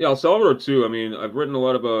Salvador too. I mean, I've written a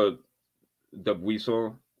lot about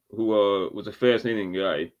Buisson, who was a fascinating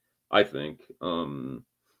guy, I think. Very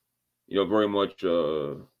much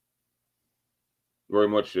a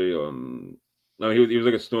I mean, he was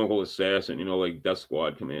like a stone cold assassin, like Death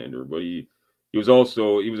Squad commander, but he was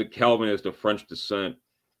a Calvinist of French descent,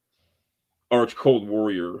 arch cold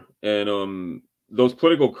warrior, and those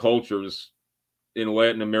political cultures in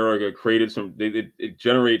Latin America created it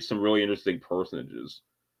generates some really interesting personages,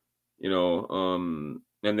 and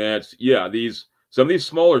that's some of these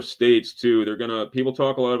smaller states too. People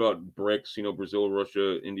talk a lot about BRICS, Brazil,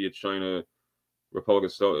 Russia, India, China,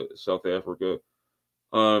 Republic of South Africa.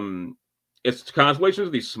 It's constellations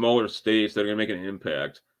of these smaller states that are going to make an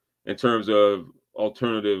impact in terms of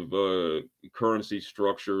alternative currency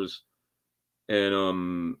structures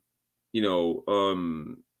and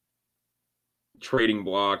trading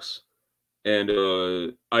blocks and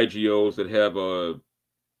IGOs that have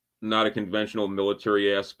not a conventional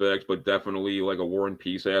military aspect, but definitely like a war and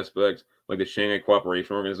peace aspect, like the Shanghai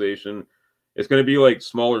Cooperation Organization. It's going to be like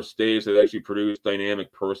smaller states that actually produce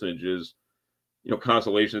dynamic personages,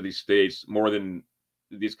 constellations of these states more than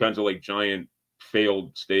these kinds of like giant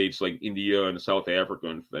failed states like India and South Africa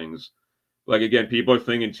and things. Like again, people are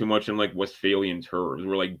thinking too much in like Westphalian terms,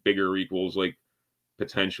 where like bigger equals like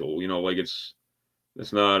potential. Like it's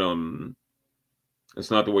not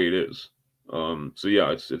it's not the way it is. So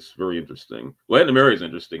yeah, it's very interesting. Latin America is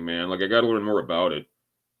interesting, man. Like I got to learn more about it.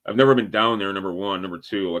 I've never been down there. Number one, number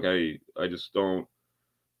two, like I just don't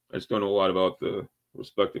know a lot about the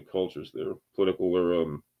respective cultures there, political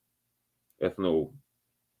or ethno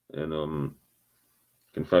and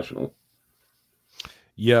confessional.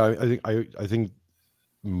 Yeah, I think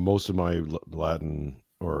most of my Latin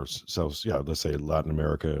or South, yeah, let's say Latin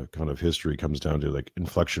America kind of history comes down to like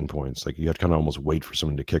inflection points. Like you have to kind of almost wait for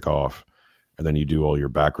something to kick off, and then you do all your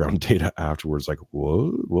background data afterwards. Like,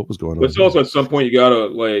 what was going on? But it's also at some point you gotta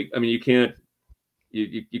like, I mean, you can't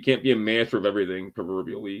be a master of everything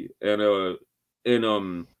proverbially, and I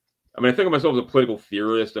mean, I think of myself as a political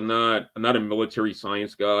theorist. I'm not a military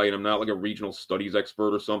science guy, and I'm not like a regional studies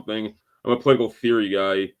expert or something. I'm a political theory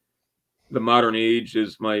guy. The modern age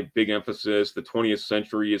is my big emphasis. The 20th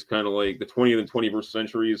century is kind of like the 20th and 21st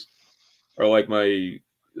centuries are like my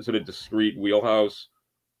sort of discrete wheelhouse.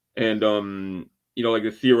 And like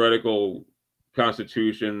the theoretical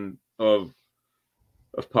constitution of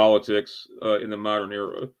politics in the modern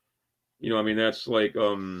era. I mean, that's like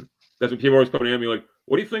that's what people are always coming at me like,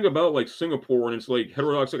 what do you think about like Singapore? And it's like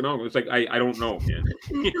heterodox economics. It's like I don't know, man.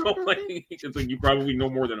 Like it's like you probably know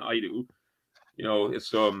more than I do. It's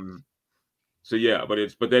so yeah, but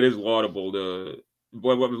that is laudable to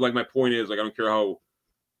what like my point is, like I don't care how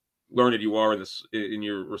learned you are in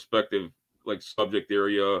your respective like subject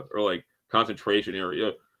area or like concentration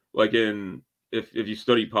area. Like if you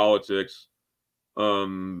study politics,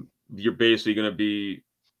 you're basically going to be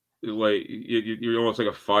like you're almost like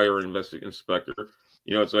a fire inspector.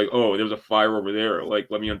 It's like, oh, there's a fire over there. Like,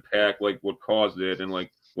 let me unpack like what caused it and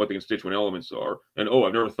like what the constituent elements are. And oh,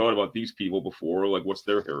 I've never thought about these people before. Like, what's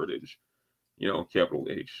their heritage? Capital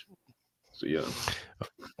H. So yeah. I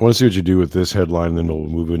want to see what you do with this headline, then we'll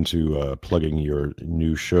move into plugging your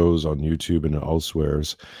new shows on YouTube and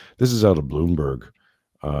elsewheres. This is out of Bloomberg.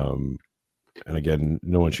 And again,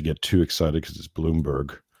 no one should get too excited because it's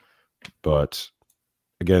Bloomberg. But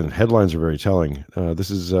again, headlines are very telling. This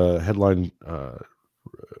is a headline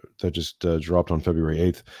that just dropped on February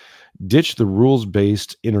 8th. Ditch the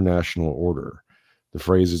rules-based international order. The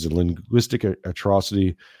phrase is a linguistic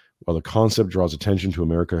atrocity, while the concept draws attention to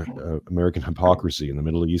American hypocrisy in the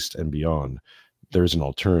Middle East and beyond. There's an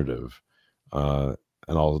alternative. And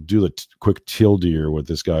I'll do the quick tilde here. What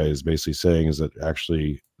this guy is basically saying is that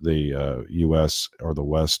actually the U.S. or the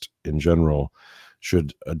West in general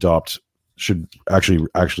should actually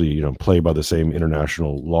play by the same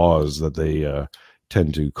international laws that they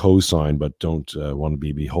tend to co-sign but don't want to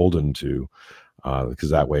be beholden to,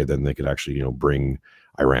 because that way then they could actually bring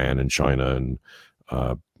Iran and China and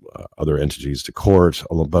other entities to court,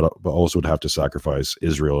 but also would have to sacrifice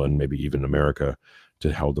Israel and maybe even America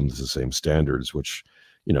to hold them to the same standards, which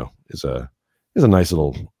is a nice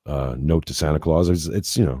little note to Santa Claus.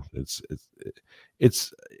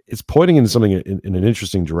 It's pointing in something in an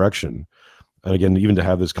interesting direction. And again, even to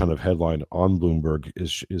have this kind of headline on Bloomberg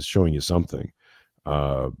is showing you something.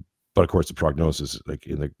 But of course, the prognosis, like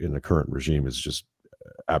in the current regime, is just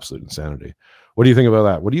absolute insanity. What do you think about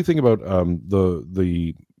that? What do you think about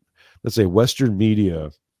the let's say Western media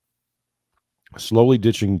slowly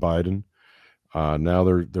ditching Biden? Now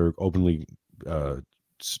they're openly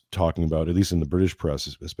talking about, at least in the British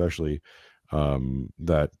press especially,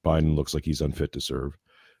 that Biden looks like he's unfit to serve.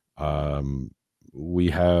 We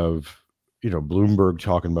have Bloomberg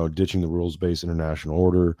talking about ditching the rules-based international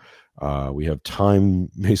order. We have Time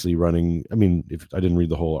basically running. I mean, if I didn't read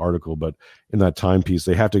the whole article, but in that Time piece,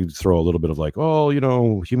 they have to throw a little bit of like, oh,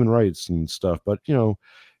 human rights and stuff. But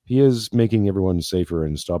he is making everyone safer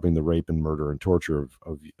and stopping the rape and murder and torture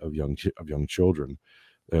of young children.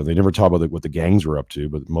 They never talk about what the gangs were up to,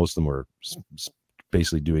 but most of them were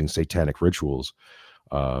basically doing satanic rituals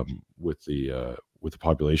with the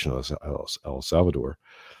population of El Salvador.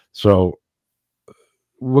 So,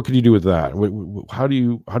 what could you do with that? How do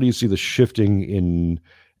you see the shifting in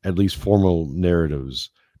at least formal narratives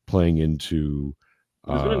playing into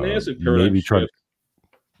There's been a massive paradigm shift.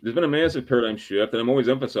 There's been a massive paradigm shift, and I'm always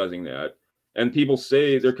emphasizing that. And people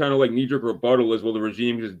say they're kind of like knee-jerk rebuttal is, well, the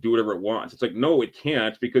regime can just do whatever it wants. It's like, no, it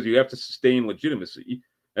can't, because you have to sustain legitimacy.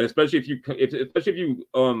 and especially if you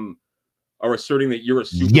are asserting that you're a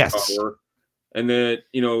superpower, Yes. and that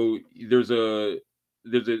there's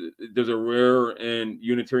a rare and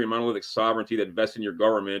unitary monolithic sovereignty that vests in your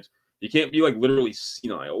government. You can't be like literally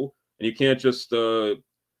senile, and you can't just and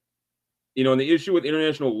the issue with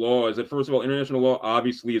international law is that, first of all, international law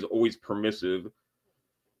obviously is always permissive,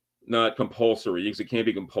 not compulsory, because it can't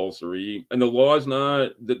be compulsory. And the law is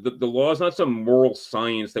not the law is not some moral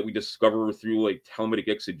science that we discover through like Talmudic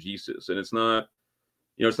exegesis, and it's not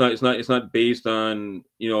it's not based on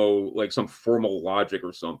like some formal logic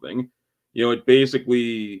or something. It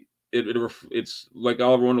basically it's like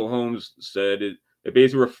Oliver Wendell Holmes said, it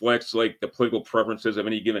basically reflects like the political preferences of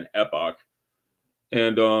any given epoch,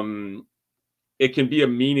 and it can be a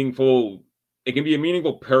meaningful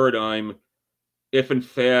paradigm if in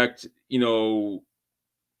fact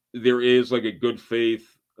there is like a good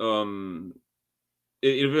faith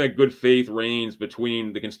if that good faith reigns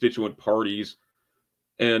between the constituent parties,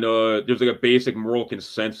 and there's like a basic moral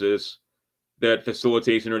consensus that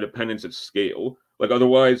facilitates interdependence at scale. Like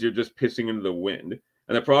otherwise you're just pissing into the wind.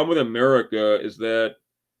 And the problem with America is that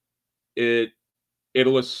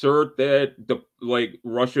it'll assert that like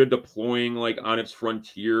Russia deploying like on its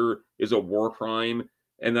frontier is a war crime,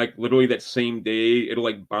 and like literally that same day it'll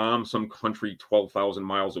like bomb some country 12,000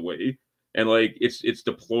 miles away, and like it's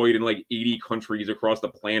deployed in like 80 countries across the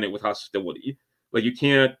planet with hostility. Like you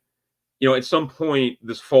can't, at some point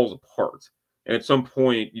this falls apart, and at some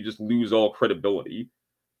point you just lose all credibility.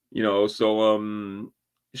 So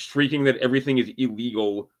streaking that everything is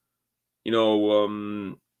illegal, in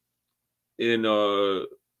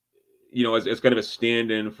as kind of a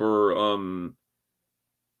stand-in for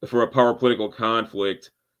a power political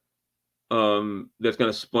conflict that's kind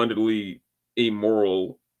of splendidly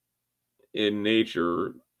amoral in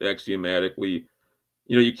nature, axiomatically.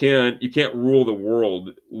 You can't rule the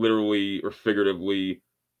world literally or figuratively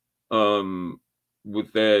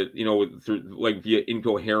with that, through like via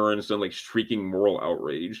incoherence and like streaking moral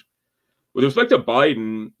outrage. With respect to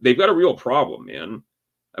Biden, they've got a real problem, man.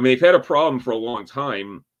 I mean, they've had a problem for a long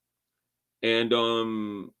time, and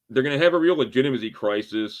they're going to have a real legitimacy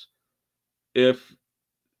crisis if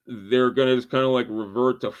they're going to just kind of like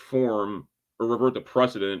revert to form, or revert to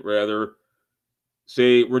precedent rather.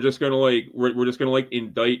 Say we're just going to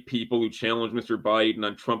indict people who challenge Mr. Biden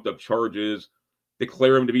on trumped up charges,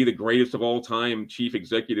 declare him to be the greatest of all time chief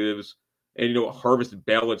executives, and harvest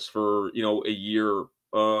ballots for a year,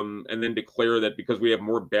 and then declare that because we have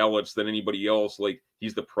more ballots than anybody else, like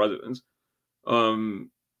he's the president.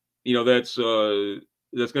 That's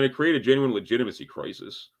going to create a genuine legitimacy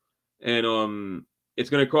crisis, and it's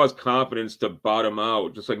going to cause confidence to bottom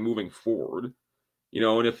out, just like moving forward.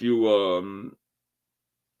 And if you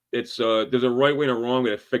it's there's a right way and a wrong way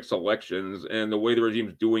to fix elections, and the way the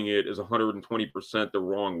regime's doing it is 120% the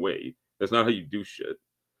wrong way. That's not how you do shit.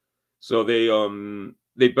 So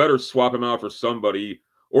they better swap him out for somebody,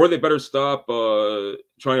 or they better stop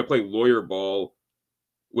trying to play lawyer ball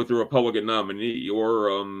with the Republican nominee, or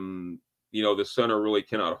the center really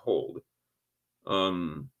cannot hold. I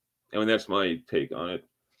mean, that's my take on it,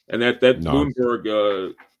 and that Bloomberg,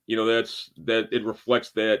 that it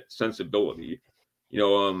reflects that sensibility.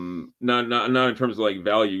 Not in terms of like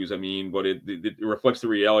values, I mean, but it reflects the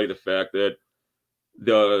reality of the fact that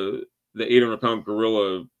the 800-pound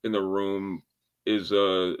gorilla in the room is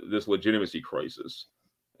this legitimacy crisis,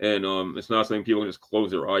 and it's not something people can just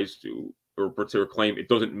close their eyes to, or claim it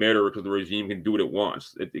doesn't matter because the regime can do what it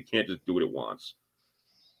wants. It can't just do what it wants.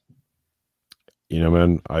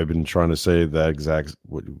 Man, I've been trying to say that exact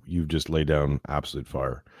what you've just laid down, absolute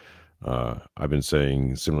fire. I've been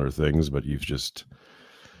saying similar things, but you've just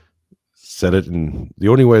said it in the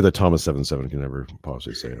only way that Thomas777 can ever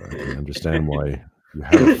possibly say it. I can understand why you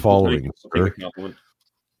have a following, sir.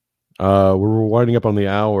 We're winding up on the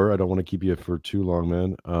hour. I don't want to keep you for too long,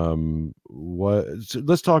 man.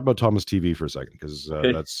 Let's talk about Thomas TV for a second, because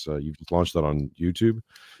that's you've launched that on YouTube.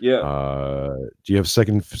 Yeah. Do you have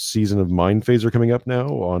second season of Mind Phaser coming up now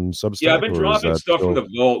on Substack? Yeah, I've been dropping stuff from the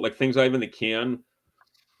vault, like things I have in the can.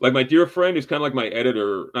 Like my dear friend, who's kind of like my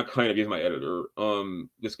editor, not kind of, he's my editor.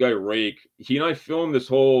 This guy Rake, he and I filmed this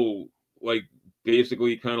whole like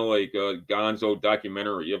basically kind of like a Gonzo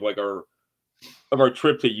documentary of like our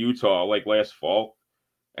trip to Utah like last fall,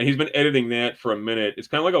 and he's been editing that for a minute. It's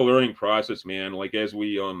kind of like a learning process, man. Like as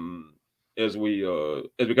we kind of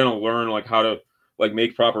learn like how to like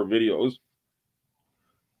make proper videos.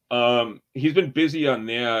 He's been busy on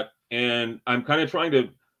that, and I'm kind of trying to.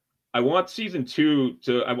 I want season 2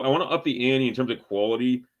 to. I want to up the ante in terms of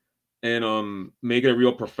quality, and make it a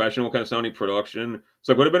real professional kind of sounding production.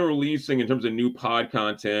 So like what I've been releasing in terms of new pod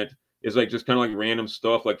content is like just kind of like random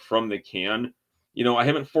stuff like from the can. You know, I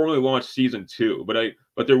haven't formally launched season 2,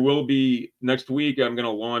 but there will be next week. I'm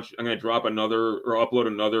gonna drop another or upload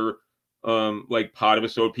another like pod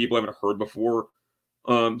episode people haven't heard before.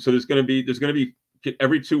 So there's gonna be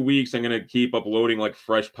every 2 weeks I'm gonna keep uploading like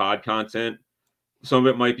fresh pod content. Some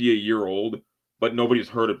of it might be a year old, but nobody's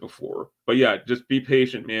heard it before. But yeah, just be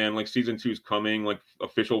patient, man. Like season 2 is coming, like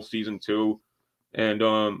official season 2. And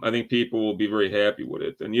I think people will be very happy with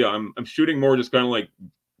it. And yeah, I'm shooting more just kind of like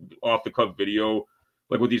off the cuff video,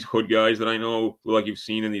 like with these hood guys that I know, like you've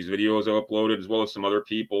seen in these videos I've uploaded, as well as some other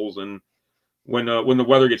people's. And when the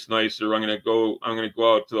weather gets nicer, I'm gonna go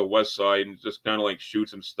out to the west side and just kind of like shoot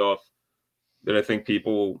some stuff that I think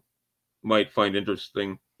people might find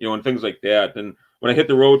interesting, you know, and things like that. And when I hit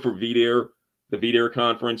the road for the VDARE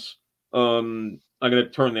conference, I'm gonna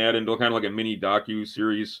turn that into kind of like a mini docu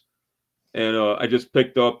series. And I just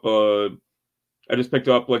picked up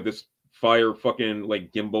like this fire fucking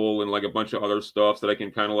like gimbal and like a bunch of other stuff so that I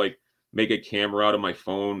can kind of like make a camera out of my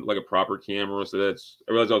phone, like a proper camera. So I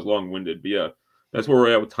realized I was long-winded, but yeah, that's where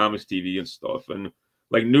we're at with Thomas TV and stuff. And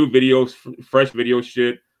like new videos, fresh video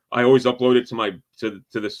shit, I always upload it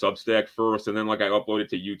to the Substack first, and then like I upload it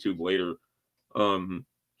to YouTube later.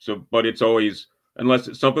 But it's always, unless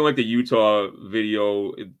it's something like the Utah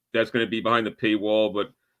video, that's going to be behind the paywall,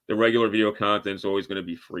 but the regular video content is always going to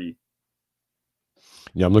be free.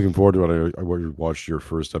 Yeah, I'm looking forward to it. I watched your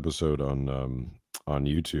first episode on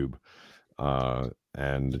YouTube,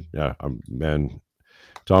 and yeah, man,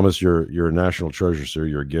 Thomas, you're a national treasure, sir.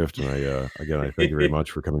 You're a gift, and I thank you very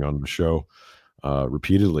much for coming on the show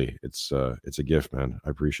repeatedly. It's a gift, man. I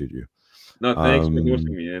appreciate you. No, thanks for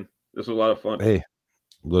hosting me, man. This was a lot of fun. Hey,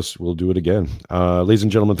 we'll do it again. Ladies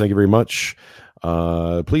and gentlemen, thank you very much.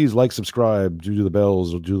 Please like, subscribe, do the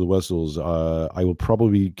bells, do the whistles. I will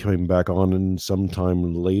probably be coming back on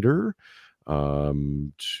sometime later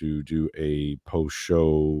to do a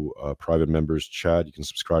post-show private members chat. You can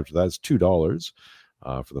subscribe to that. It's $2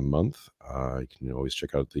 for the month. You can always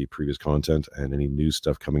check out the previous content and any new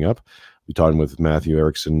stuff coming up. We're talking with Matthew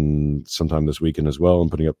Erickson sometime this weekend as well, and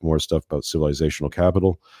putting up more stuff about civilizational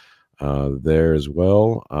capital there as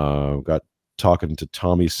well. Got talking to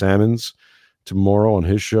Tommy Salmons tomorrow on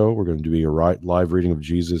his show. We're going to do a live reading of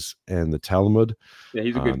Jesus and the Talmud. Yeah,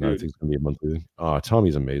 he's a good dude. I think it's going to be a monthly.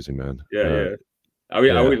 Tommy's amazing, man. Yeah. I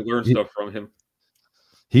always learn stuff from him.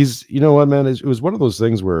 He's, you know what, man? It was one of those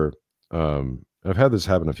things where I've had this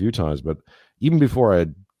happen a few times, but even before I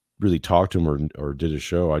had really talked to him or did a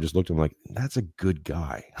show, I just looked at him like, that's a good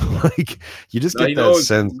guy. Like you just get that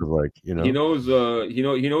sense of like, you know,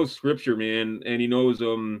 he knows scripture, man, and he knows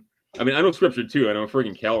I mean, I know scripture too. I know I'm a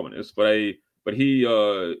freaking Calvinist, but he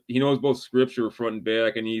knows both scripture front and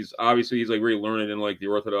back, and he's like very learned in like the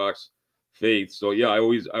Orthodox faith. So yeah, I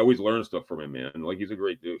always learn stuff from him, man. Like he's a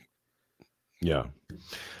great dude. Yeah.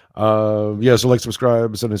 So like,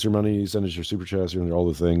 subscribe, send us your money, send us your super chats, all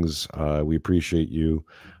the things. We appreciate you.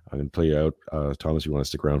 I'm going to play out. Thomas, you want to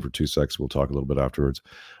stick around for 2 seconds? We'll talk a little bit afterwards.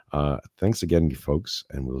 Thanks again, folks,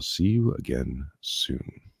 and we'll see you again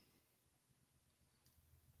soon.